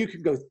 And you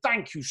can go,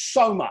 thank you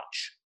so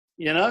much.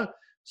 You know,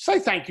 say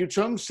thank you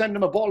to them, send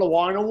them a bottle of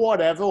wine or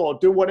whatever, or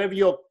do whatever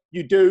you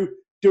do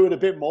it a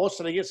bit more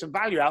so they get some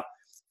value out.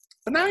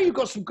 But now you've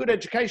got some good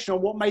education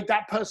on what made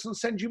that person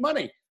send you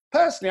money.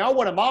 Personally, I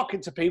want to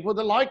market to people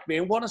that like me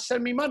and want to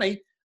send me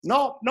money,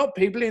 not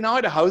people in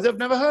Idaho that have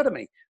never heard of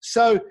me.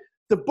 So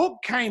the book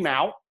came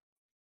out.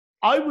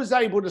 I was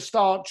able to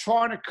start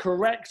trying to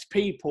correct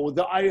people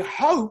that I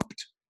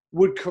hoped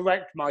would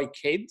correct my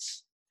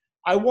kids.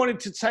 I wanted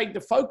to take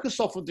the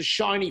focus off of the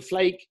shiny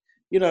flake,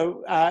 you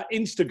know,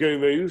 Insta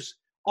gurus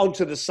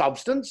onto the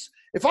substance.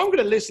 If I'm going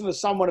to listen to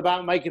someone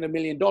about making $1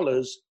 million,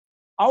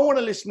 I want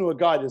to listen to a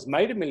guy that's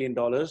made $1 million,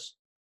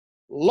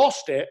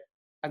 lost it,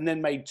 and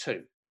then made $2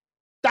 million.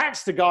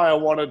 That's the guy I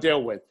want to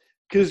deal with,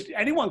 because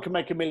anyone can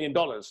make $1 million.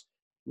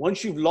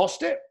 Once you've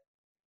lost it,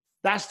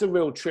 that's the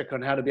real trick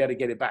on how to be able to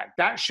get it back.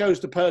 That shows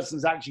the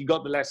person's actually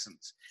got the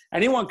lessons.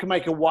 Anyone can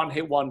make a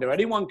one-hit wonder.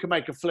 Anyone can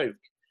make a fluke.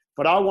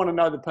 But I want to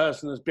know the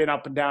person that's been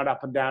up and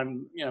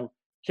down, you know,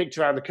 kicked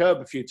around the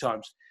curb a few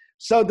times.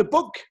 So the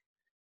book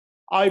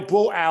I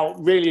brought out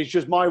really is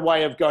just my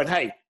way of going,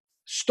 hey,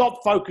 stop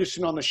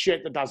focusing on the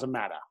shit that doesn't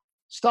matter.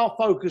 Start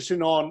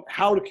focusing on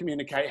how to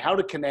communicate, how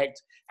to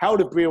connect, how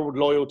to build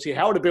loyalty,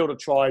 how to build a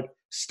tribe,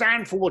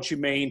 stand for what you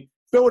mean,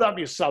 build up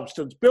your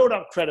substance, build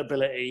up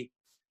credibility,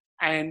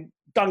 and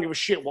don't give a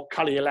shit what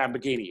color your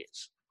Lamborghini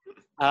is.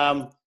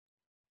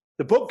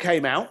 The book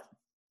came out,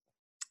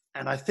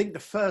 and I think the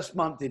first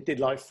month it did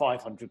like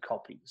 500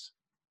 copies.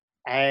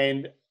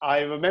 And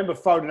I remember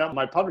phoning up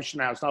my publishing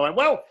house and I went,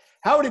 well,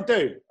 how did it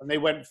do? And they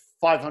went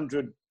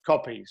 500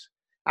 copies.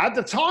 At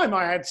the time,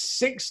 I had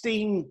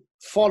 16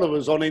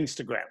 followers on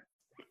Instagram.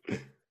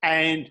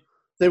 And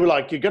they were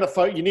like, you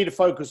need to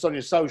focus on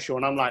your social.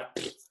 And I'm like,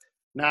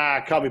 Nah,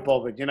 I can't be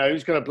bothered.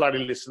 Who's going to bloody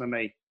listen to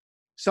me?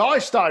 So I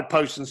started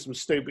posting some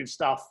stupid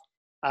stuff.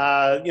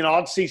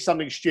 I'd see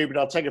something stupid.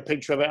 I'll take a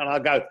picture of it and I'll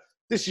go,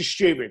 this is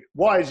stupid.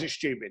 Why is it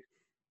stupid?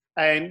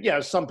 And,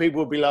 some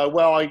people would be like,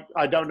 well,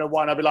 I don't know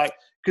why. And I'd be like,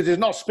 because it's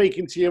not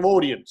speaking to your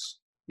audience.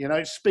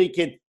 It's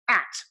speaking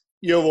at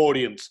your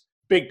audience.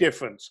 Big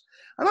difference.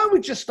 And I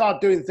would just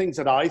start doing things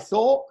that I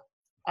thought.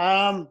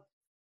 And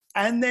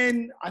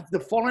then the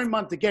following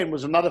month again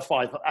was another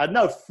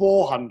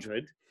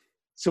 400.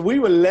 So we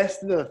were less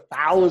than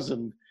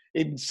 1,000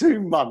 in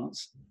 2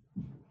 months.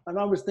 And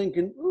I was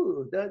thinking,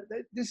 ooh,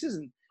 this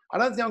isn't, I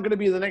don't think I'm going to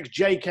be the next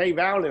J.K.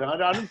 Rowling. I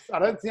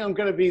don't think I'm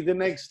going to be the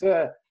next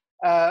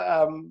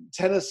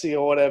Tennessee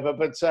or whatever.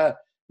 But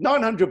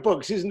 900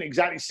 books isn't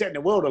exactly setting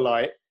the world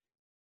alight.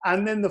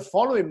 And then the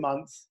following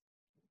month,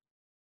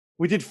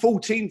 we did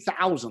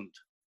 14,000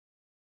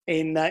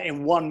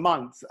 in 1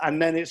 month.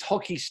 And then it's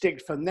hockey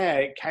stick from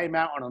there. It came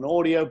out on an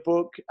audio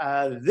book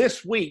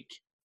this week.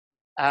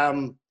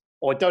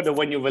 Or I don't know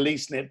when you're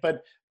releasing it,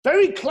 but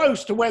very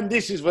close to when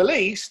this is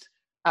released.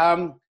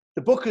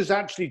 The book has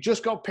actually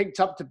just got picked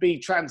up to be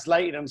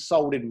translated and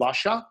sold in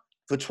Russia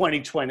for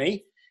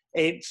 2020.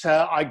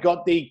 I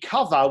got the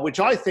cover, which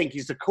I think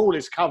is the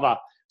coolest cover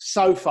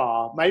so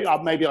far.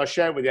 Maybe I'll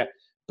share it with you.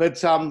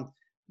 But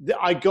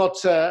I got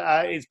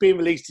it's being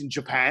released in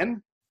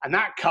Japan, and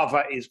that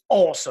cover is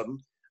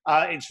awesome.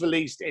 It's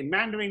released in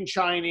Mandarin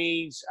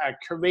Chinese,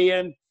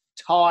 Korean,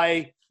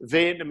 Thai,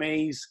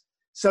 Vietnamese.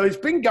 So it's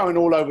been going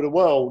all over the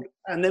world.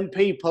 And then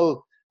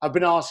people have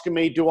been asking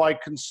me, do I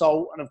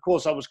consult? And of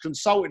course, I was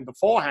consulting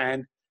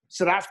beforehand.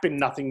 So that's been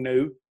nothing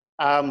new.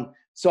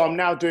 So I'm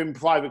now doing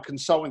private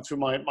consulting through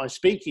my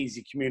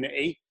speakeasy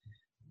community.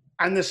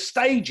 And the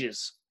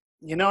stages,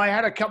 I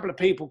had a couple of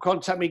people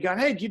contact me going,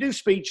 hey, do you do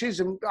speeches?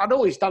 And I'd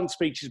always done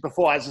speeches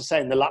before, as I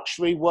say, in the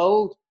luxury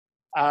world.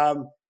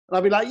 And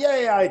I'd be like,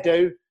 yeah, I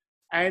do.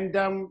 And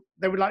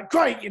they were like,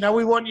 great,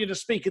 we want you to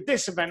speak at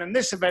this event and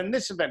this event and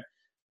this event.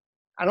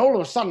 And all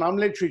of a sudden, I'm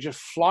literally just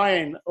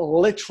flying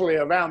literally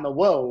around the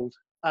world,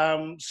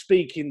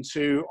 speaking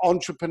to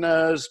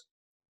entrepreneurs,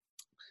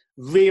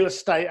 real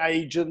estate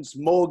agents,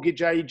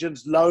 mortgage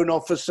agents, loan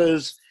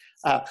officers,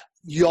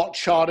 yacht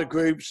charter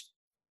groups,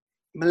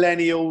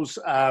 millennials,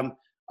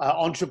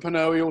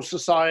 entrepreneurial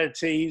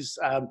societies,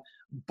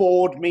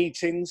 board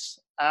meetings.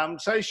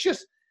 So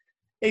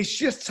it's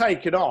just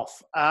taken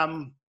off.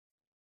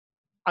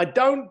 I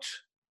don't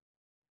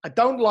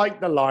like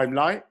the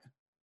limelight.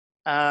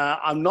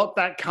 I'm not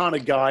that kind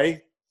of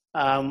guy.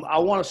 I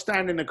want to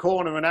stand in the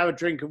corner and have a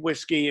drink of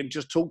whiskey and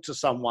just talk to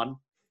someone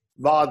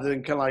rather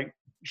than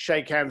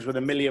shake hands with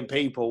a million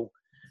people.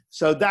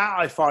 So that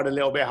I find a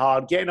little bit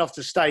hard. Getting off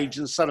the stage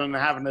and suddenly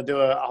having to do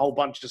a whole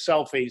bunch of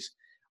selfies.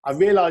 I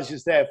realize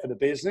it's there for the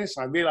business.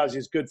 I realize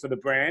it's good for the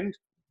brand.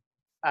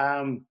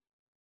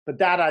 But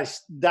that I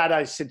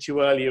said to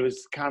you earlier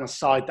is the kind of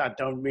side that I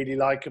don't really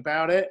like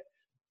about it.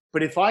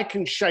 But if I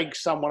can shake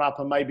someone up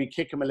and maybe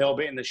kick them a little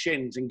bit in the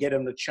shins and get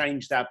them to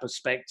change their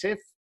perspective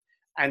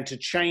and to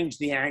change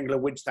the angle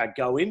at which they're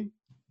going,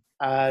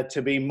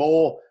 to be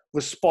more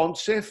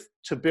responsive,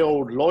 to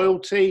build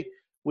loyalty,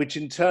 which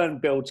in turn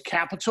builds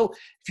capital.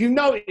 If you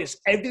notice,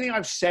 everything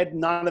I've said,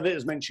 none of it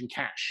has mentioned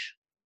cash.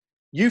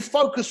 You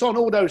focus on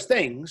all those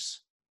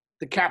things,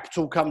 the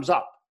capital comes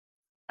up.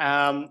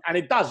 And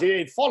it does,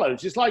 it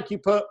follows. It's like you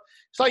put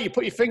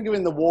your finger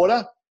in the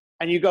water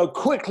and you go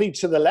quickly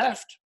to the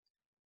left.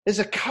 There's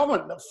a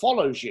current that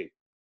follows you,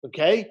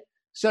 okay?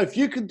 So if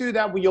you can do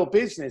that with your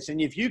business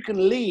and if you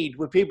can lead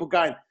with people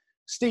going,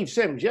 Steve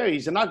Sims, yeah,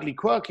 he's an ugly,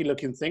 quirky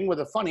looking thing with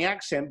a funny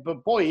accent,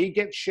 but boy, he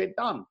gets shit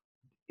done,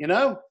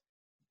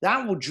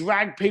 That will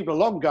drag people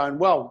along going,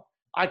 well,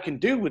 I can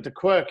do with the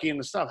quirky and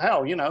the stuff.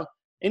 Hell,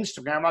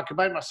 Instagram, I can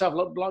make myself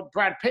look like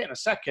Brad Pitt in a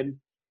second.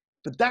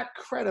 But that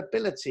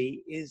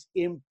credibility is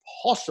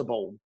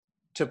impossible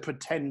to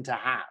pretend to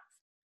have.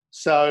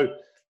 So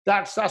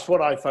that's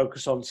what I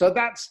focus on. So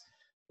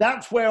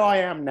that's where I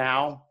am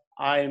now.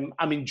 I'm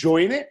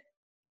enjoying it.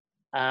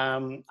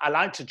 I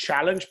like to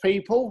challenge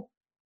people,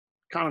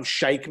 kind of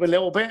shake them a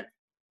little bit.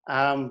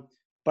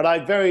 But I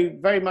very,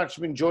 very much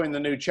am enjoying the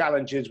new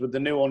challenges with the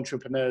new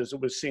entrepreneurs that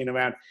we're seeing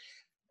around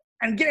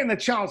and getting a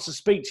chance to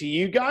speak to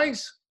you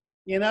guys.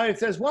 If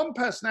there's one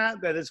person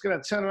out there that's going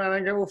to turn around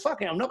and go, well,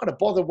 fuck it, I'm not going to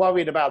bother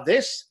worrying about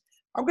this.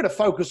 I'm going to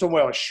focus on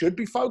where I should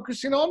be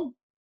focusing on.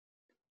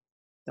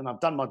 Then I've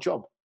done my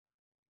job.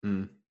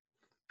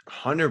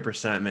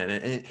 100%,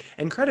 man.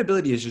 And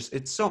credibility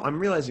is I'm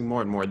realizing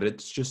more and more that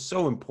it's just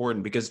so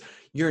important because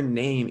your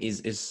name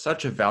is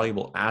such a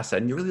valuable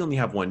asset and you really only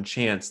have one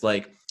chance.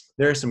 Like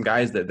there are some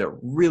guys that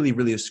really,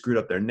 really have screwed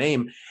up their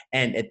name.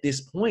 And at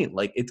this point,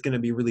 it's going to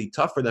be really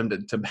tough for them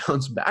to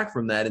bounce back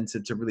from that and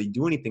to really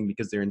do anything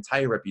because their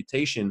entire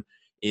reputation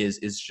is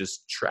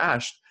just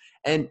trashed.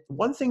 And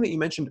one thing that you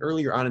mentioned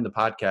earlier on in the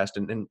podcast,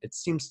 and it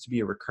seems to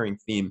be a recurring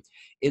theme,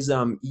 is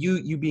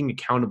you being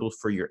accountable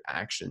for your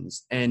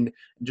actions and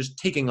just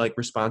taking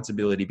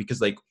responsibility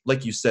because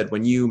like you said,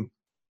 when you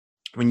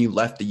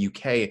left the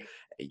UK,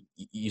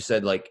 you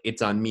said like,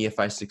 it's on me if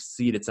I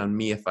succeed, it's on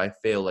me if I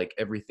fail, like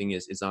everything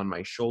is on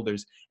my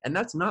shoulders. And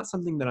that's not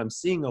something that I'm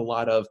seeing a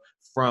lot of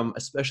from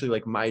especially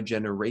like my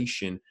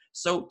generation.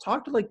 So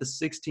talk to like the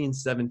 16,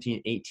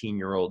 17,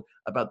 18-year-old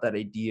about that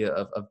idea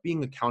of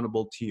being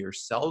accountable to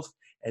yourself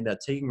and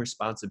taking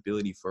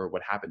responsibility for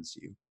what happens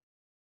to you.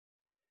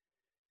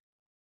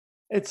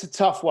 It's a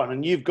tough one,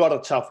 and you've got a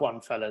tough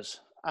one, fellas.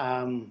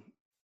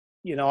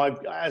 You know,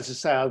 as I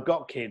say, I've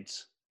got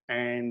kids,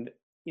 and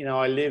you know,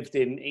 I lived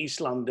in East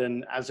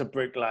London as a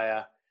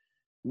bricklayer.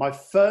 My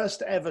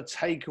first ever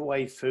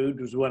takeaway food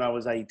was when I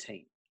was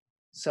 18.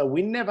 So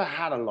we never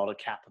had a lot of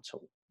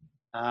capital,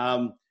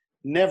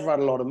 never had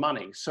a lot of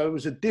money. So it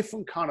was a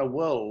different kind of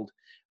world.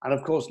 And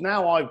of course,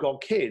 now I've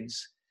got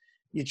kids.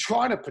 You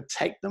try to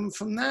protect them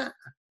from that,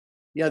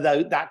 you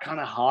know, that kind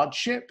of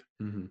hardship,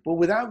 but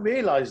without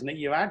realizing that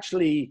you're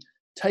actually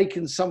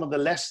taking some of the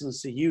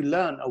lessons that you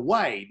learned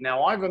away.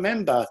 Now, I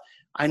remember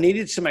I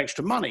needed some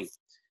extra money,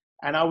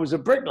 and I was a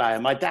bricklayer.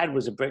 My dad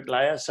was a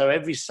bricklayer, so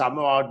every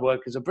summer I'd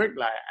work as a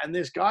bricklayer. And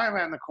this guy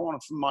around the corner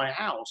from my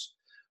house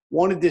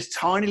wanted this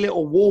tiny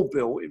little wall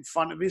built in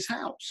front of his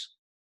house.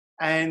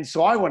 And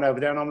so I went over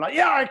there and I'm like,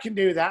 yeah, I can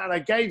do that. And I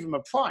gave him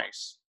a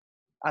price.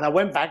 And I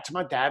went back to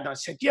my dad and I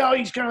said, yeah,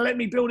 he's going to let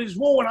me build his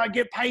wall and I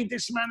get paid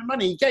this amount of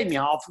money. He gave me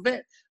half of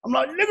it. I'm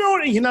like, look at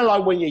what, you know,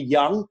 like when you're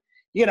young,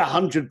 you get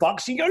 $100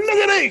 and you go, look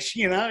at this,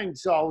 you know. And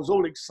so I was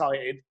all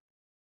excited.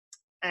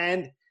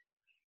 And,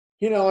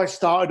 you know, I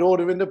started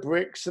ordering the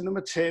bricks and the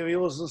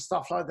materials and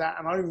stuff like that.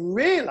 And I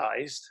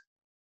realized,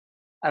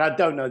 and I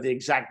don't know the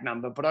exact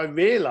number, but I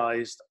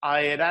realized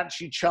I had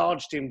actually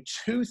charged him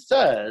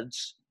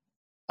 2/3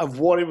 of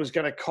what it was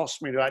going to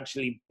cost me to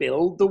actually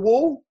build the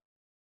wall,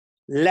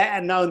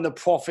 let alone the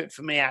profit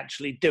for me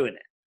actually doing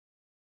it.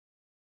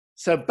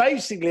 So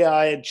basically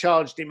I had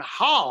charged him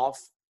half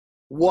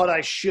what I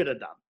should have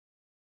done.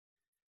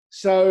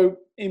 So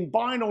in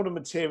buying all the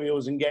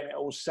materials and getting it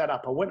all set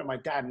up, I went to my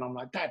dad and I'm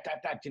like, Dad,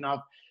 you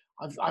know,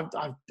 I've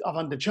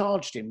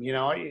undercharged him, you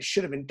know, it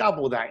should have been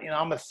double that, you know,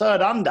 I'm a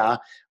third under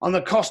on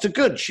the cost of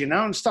goods, you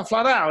know, and stuff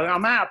like that.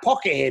 I'm out of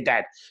pocket here,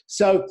 Dad.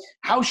 So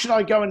how should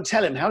I go and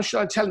tell him? How should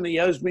I tell him that he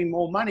owes me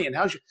more money? And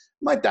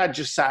my dad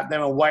just sat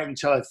there and waited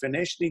until I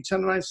finished. And he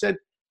turned around and said,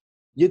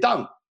 you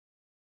don't.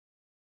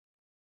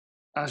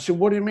 And I said,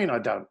 what do you mean I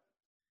don't?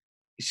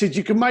 He said,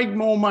 you can make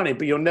more money,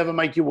 but you'll never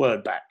make your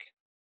word back.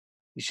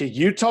 He said,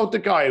 you told the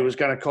guy it was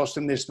going to cost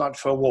him this much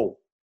for a wall.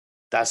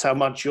 That's how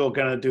much you're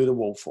going to do the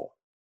wall for.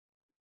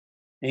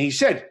 And he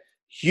said,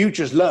 you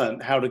just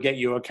learned how to get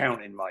your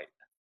accounting right.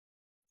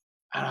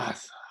 And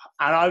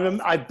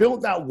I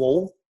built that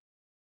wall,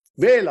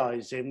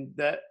 realizing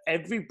that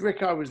every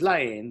brick I was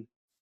laying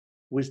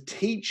was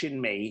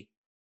teaching me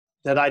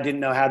that I didn't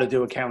know how to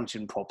do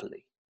accounting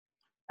properly.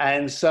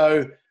 And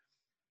so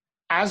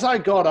as I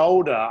got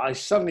older, I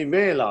suddenly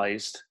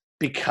realized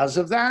because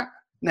of that.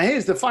 Now,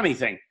 here's the funny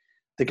thing.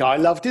 The guy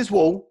loved his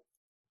wall.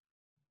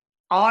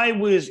 I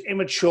was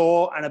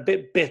immature and a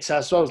bit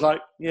bitter. So I was like,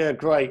 yeah,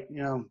 great.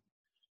 You know,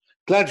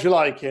 glad you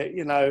like it.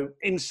 You know,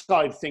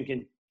 inside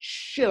thinking,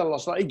 shit, I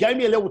lost. He gave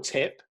me a little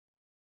tip,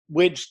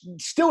 which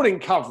still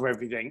didn't cover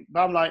everything.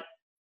 But I'm like,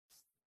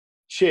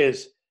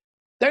 cheers.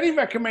 Then he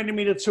recommended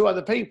me to 2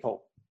 other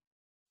people.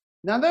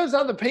 Now, those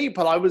other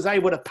people, I was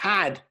able to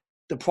pad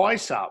the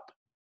price up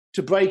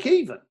to break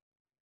even.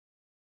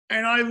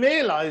 And I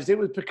realized it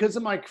was because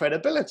of my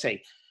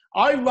credibility.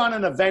 I run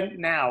an event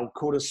now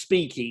called a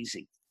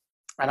speakeasy.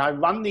 And I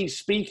run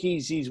these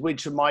speakeasies,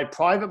 which are my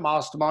private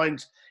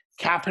masterminds,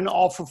 capping it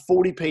off for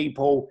 40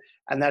 people,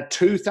 and they're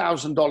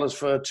 $2,000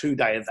 for a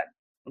 2-day event,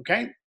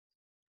 okay?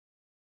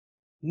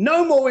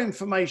 No more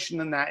information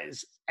than that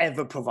is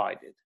ever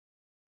provided.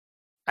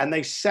 And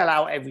they sell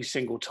out every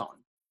single time.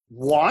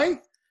 Why?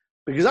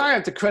 Because I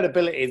have the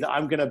credibility that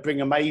I'm going to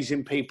bring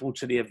amazing people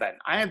to the event.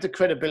 I have the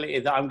credibility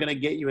that I'm going to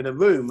get you in a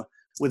room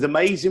with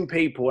amazing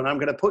people, and I'm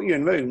going to put you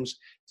in rooms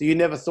that you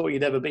never thought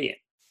you'd ever be in.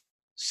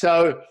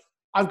 So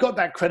I've got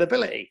that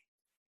credibility.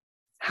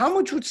 How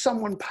much would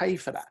someone pay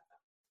for that?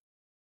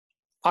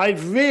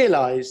 I've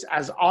realized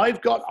as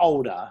I've got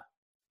older,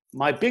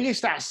 my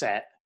biggest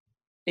asset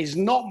is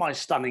not my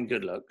stunning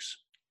good looks.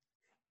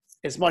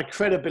 It's my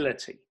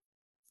credibility.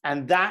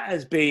 And that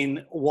has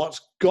been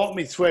what's got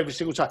me through every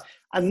single time.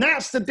 And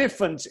that's the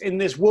difference in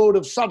this world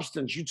of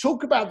substance. You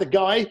talk about the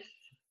guys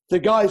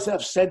that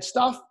have said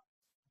stuff.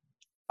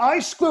 I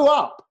screw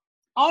up.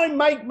 I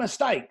make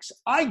mistakes.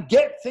 I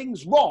get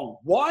things wrong.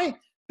 Why?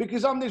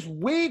 Because I'm this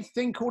weird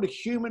thing called a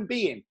human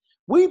being.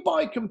 We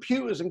buy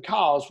computers and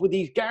cars with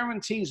these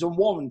guarantees and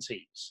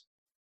warranties,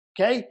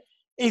 okay?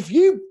 If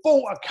you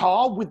bought a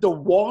car with the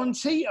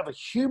warranty of a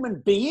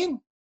human being,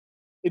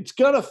 it's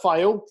going to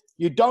fail.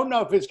 You don't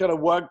know if it's going to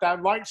work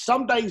that right.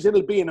 Some days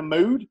it'll be in a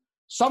mood.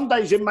 Some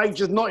days it may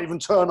just not even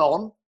turn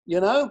on, you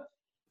know?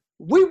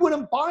 We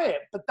wouldn't buy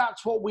it, but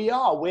that's what we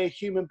are. We're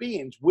human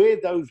beings. We're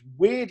those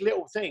weird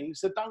little things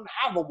that don't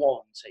have a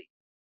warranty.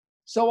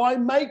 So I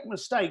make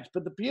mistakes,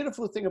 but the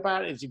beautiful thing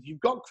about it is if you've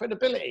got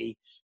credibility,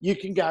 you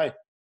can go,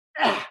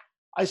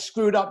 I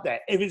screwed up there.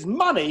 If it's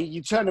money,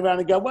 you turn around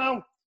and go,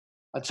 well,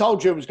 I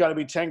told you it was going to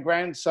be 10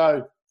 grand,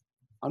 so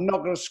I'm not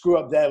going to screw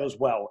up there as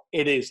well.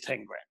 It is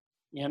 10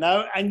 grand,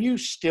 and you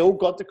still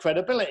got the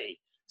credibility.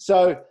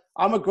 So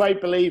I'm a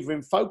great believer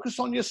in focus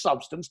on your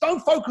substance.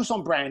 Don't focus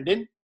on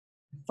branding.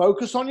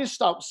 Focus on your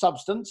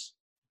substance.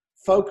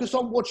 Focus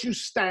on what you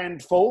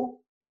stand for.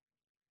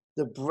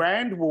 The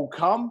brand will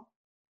come.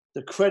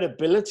 The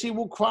credibility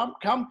will come.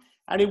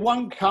 And it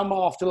won't come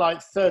after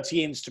like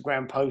 30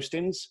 Instagram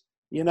postings.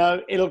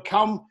 It'll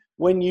come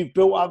when you've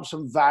built up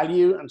some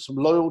value and some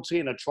loyalty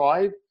in a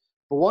tribe.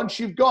 But once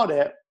you've got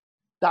it,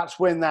 that's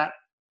when that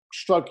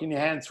stroking your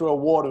hand through a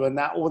water and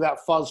all that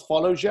fuzz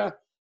follows you.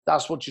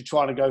 That's what you're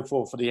trying to go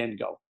for the end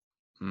goal.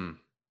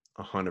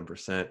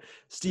 100%.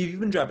 Steve, you've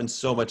been dropping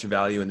so much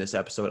value in this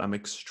episode. I'm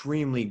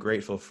extremely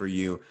grateful for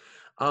you.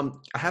 I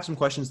have some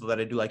questions that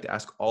I do like to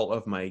ask all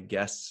of my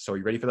guests. So are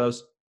you ready for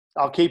those?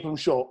 I'll keep them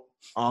short.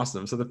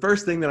 Awesome. So the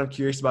first thing that I'm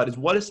curious about is,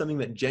 what is something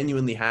that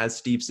genuinely has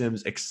Steve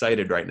Sims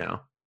excited right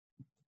now?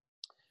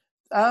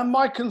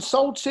 My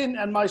consulting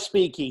and my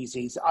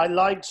speakeasies. I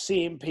like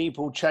seeing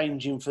people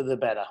changing for the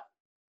better.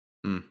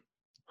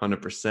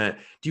 100%.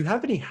 Do you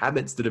have any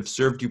habits that have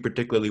served you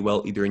particularly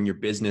well, either in your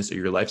business or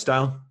your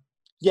lifestyle?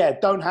 Yeah,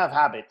 don't have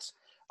habits.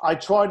 I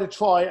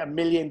try a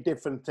million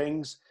different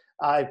things.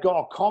 I've got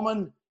a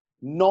common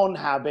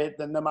non-habit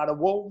that no matter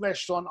what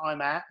restaurant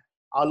I'm at,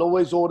 I'll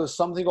always order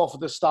something off of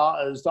the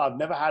starters that I've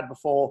never had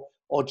before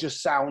or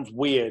just sounds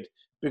weird,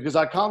 because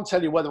I can't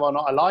tell you whether or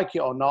not I like it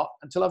or not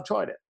until I've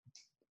tried it.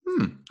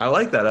 I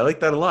like that. I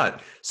like that a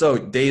lot. So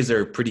days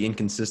are pretty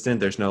inconsistent.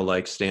 There's no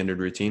like standard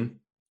routine.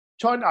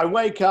 I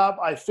wake up,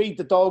 I feed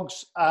the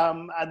dogs,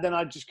 and then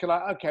I just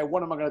okay,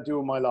 what am I going to do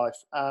with my life?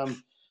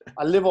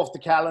 I live off the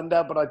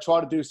calendar, but I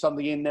try to do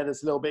something in there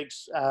that's a little bit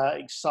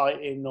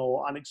exciting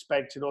or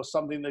unexpected or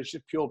something that's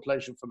just pure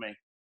pleasure for me.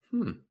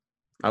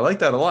 I like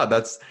that a lot.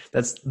 That's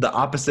the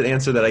opposite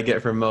answer that I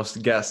get from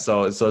most guests.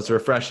 So it's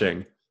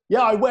refreshing.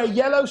 Yeah, I wear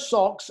yellow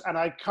socks and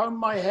I comb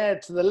my hair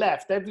to the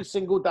left every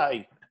single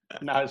day.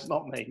 No, it's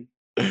not me.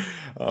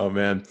 Oh,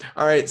 man.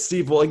 All right,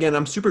 Steve. Well, again,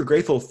 I'm super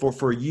grateful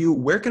for you.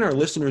 Where can our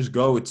listeners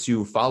go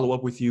to follow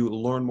up with you,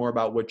 learn more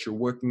about what you're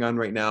working on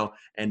right now,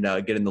 and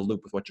get in the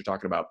loop with what you're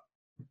talking about?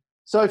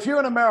 So if you're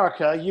in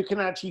America, you can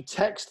actually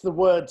text the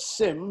word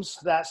SIMS,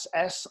 that's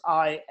SIMS,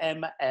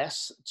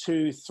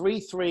 to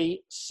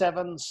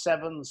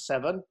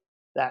 33777.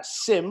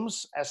 That's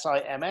SIMS,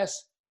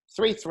 SIMS,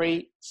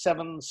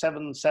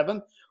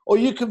 33777. Or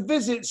you can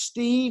visit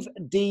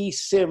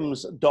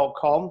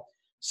stevedsims.com.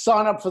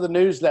 Sign up for the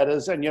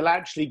newsletters and you'll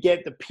actually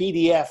get the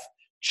PDF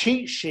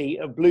cheat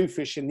sheet of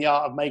Bluefishing, the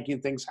art of making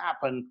things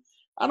happen.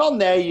 And on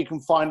there, you can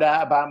find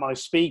out about my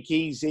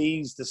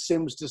speakeasies, the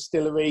Sims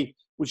Distillery,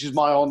 which is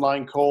my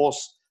online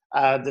course,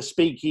 the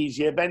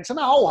speakeasy events, and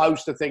a whole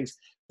host of things.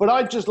 But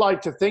I'd just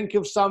like to think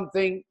of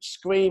something,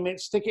 scream it,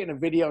 stick it in a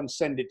video and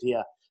send it to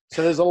you.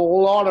 So there's a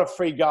lot of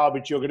free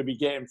garbage you're going to be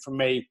getting from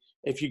me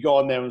if you go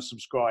on there and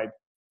subscribe.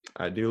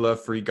 I do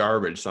love free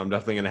garbage, so I'm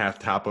definitely going to have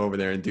to hop over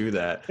there and do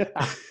that.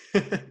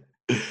 All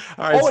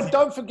right. Oh, and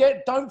don't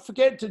forget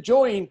to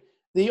join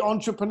the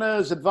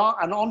Entrepreneurs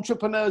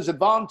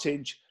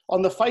Advantage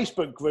on the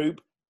Facebook group,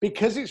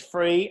 because it's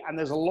free and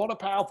there's a lot of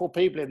powerful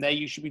people in there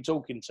you should be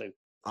talking to.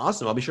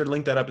 Awesome. I'll be sure to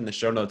link that up in the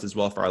show notes as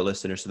well for our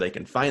listeners so they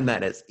can find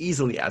that as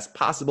easily as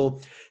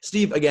possible.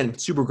 Steve, again,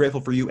 super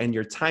grateful for you and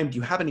your time. Do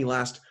you have any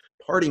last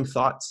parting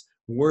thoughts,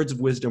 words of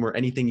wisdom, or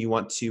anything you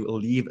want to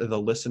leave the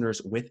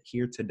listeners with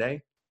here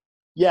today?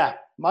 Yeah,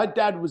 my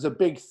dad was a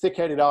big,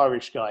 thick-headed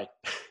Irish guy.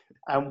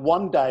 And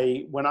one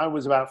day when I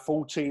was about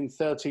 13,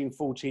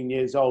 14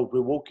 years old,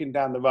 we're walking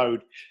down the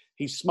road.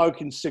 He's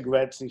smoking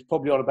cigarettes. And he's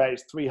probably on about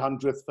his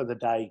 300th for the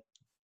day.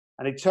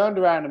 And he turned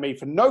around to me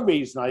for no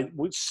reason.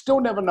 We've still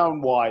never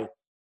known why.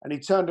 And he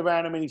turned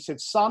around to me and he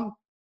said, "Son,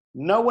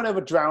 no one ever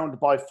drowned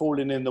by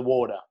falling in the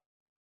water.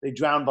 They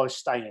drowned by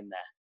staying there."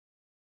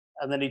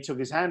 And then he took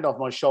his hand off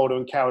my shoulder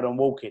and carried on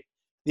walking.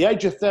 The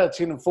age of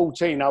 13 and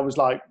 14, I was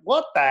like,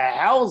 what the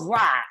hell's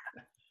that?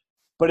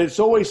 But it's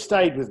always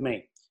stayed with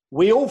me.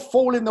 We all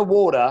fall in the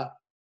water,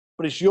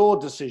 but it's your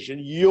decision,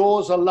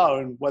 yours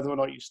alone, whether or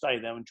not you stay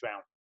there and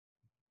drown.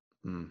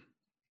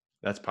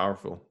 That's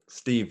powerful.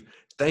 Steve,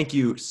 thank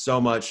you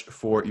so much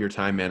for your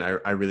time, man.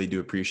 I really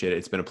do appreciate it.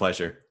 It's been a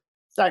pleasure.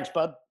 Thanks,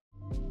 bud.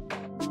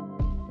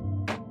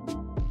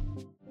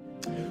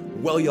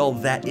 Well, y'all,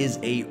 that is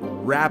a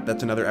wrap.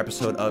 That's another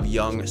episode of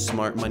Young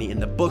Smart Money in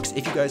the books.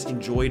 If you guys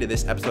enjoyed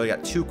this episode, I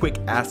got two quick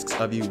asks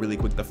of you really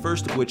quick. The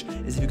first of which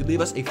is if you could leave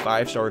us a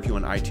 5-star review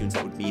on iTunes,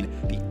 that would mean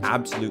the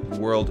absolute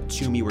world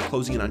to me. We're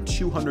closing in on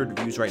 200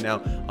 reviews right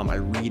now. I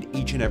read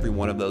each and every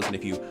one of those. And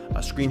if you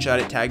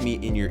screenshot it, tag me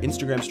in your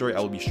Instagram story, I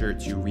will be sure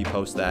to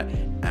repost that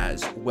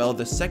as well.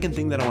 The second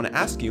thing that I want to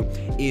ask you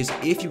is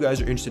if you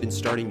guys are interested in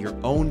starting your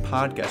own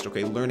podcast,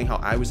 okay, learning how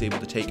I was able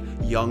to take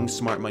Young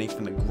Smart Money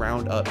from the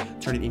ground up,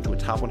 turn it into a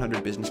top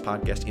 100 business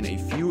podcast in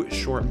a few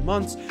short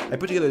months, I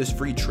put together this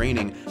free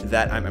training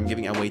that I'm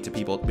giving away to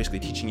people, basically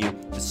teaching you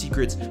the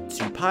secrets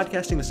to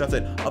podcasting, the stuff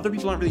that other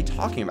people aren't really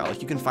talking about.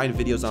 Like, you can find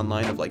videos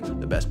online of like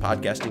the best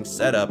podcasting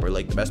setup or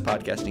like the best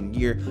podcasting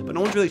gear, but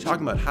no one's really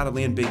talking about how to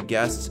land big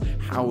guests,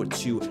 how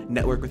to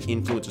network with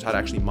influencers, how to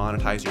actually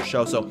monetize your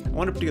show. So I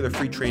want to put together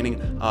free training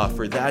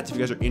for that. If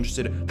you guys are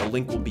interested, the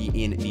link will be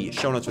in the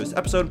show notes for this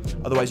episode.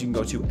 Otherwise, you can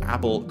go to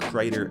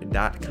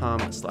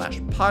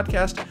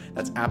applecreator.com/podcast.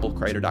 That's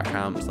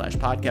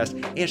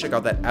applecreator.com/podcast, and check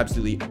out that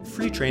absolutely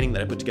free training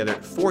that I put together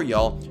for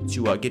y'all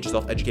to get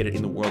yourself educated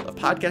in the world of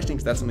podcasting,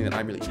 because that's something that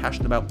I'm really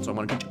passionate about, so I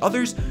want to teach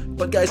others.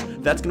 But guys,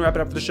 that's going to wrap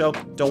it up for the show.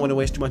 Don't want to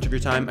waste too much of your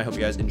time. I hope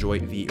you guys enjoy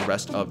the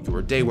rest of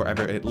your day,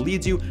 wherever it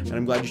leads you, and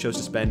I'm glad you chose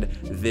to spend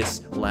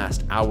this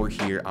last hour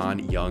here on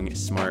Young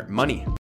Smart Money.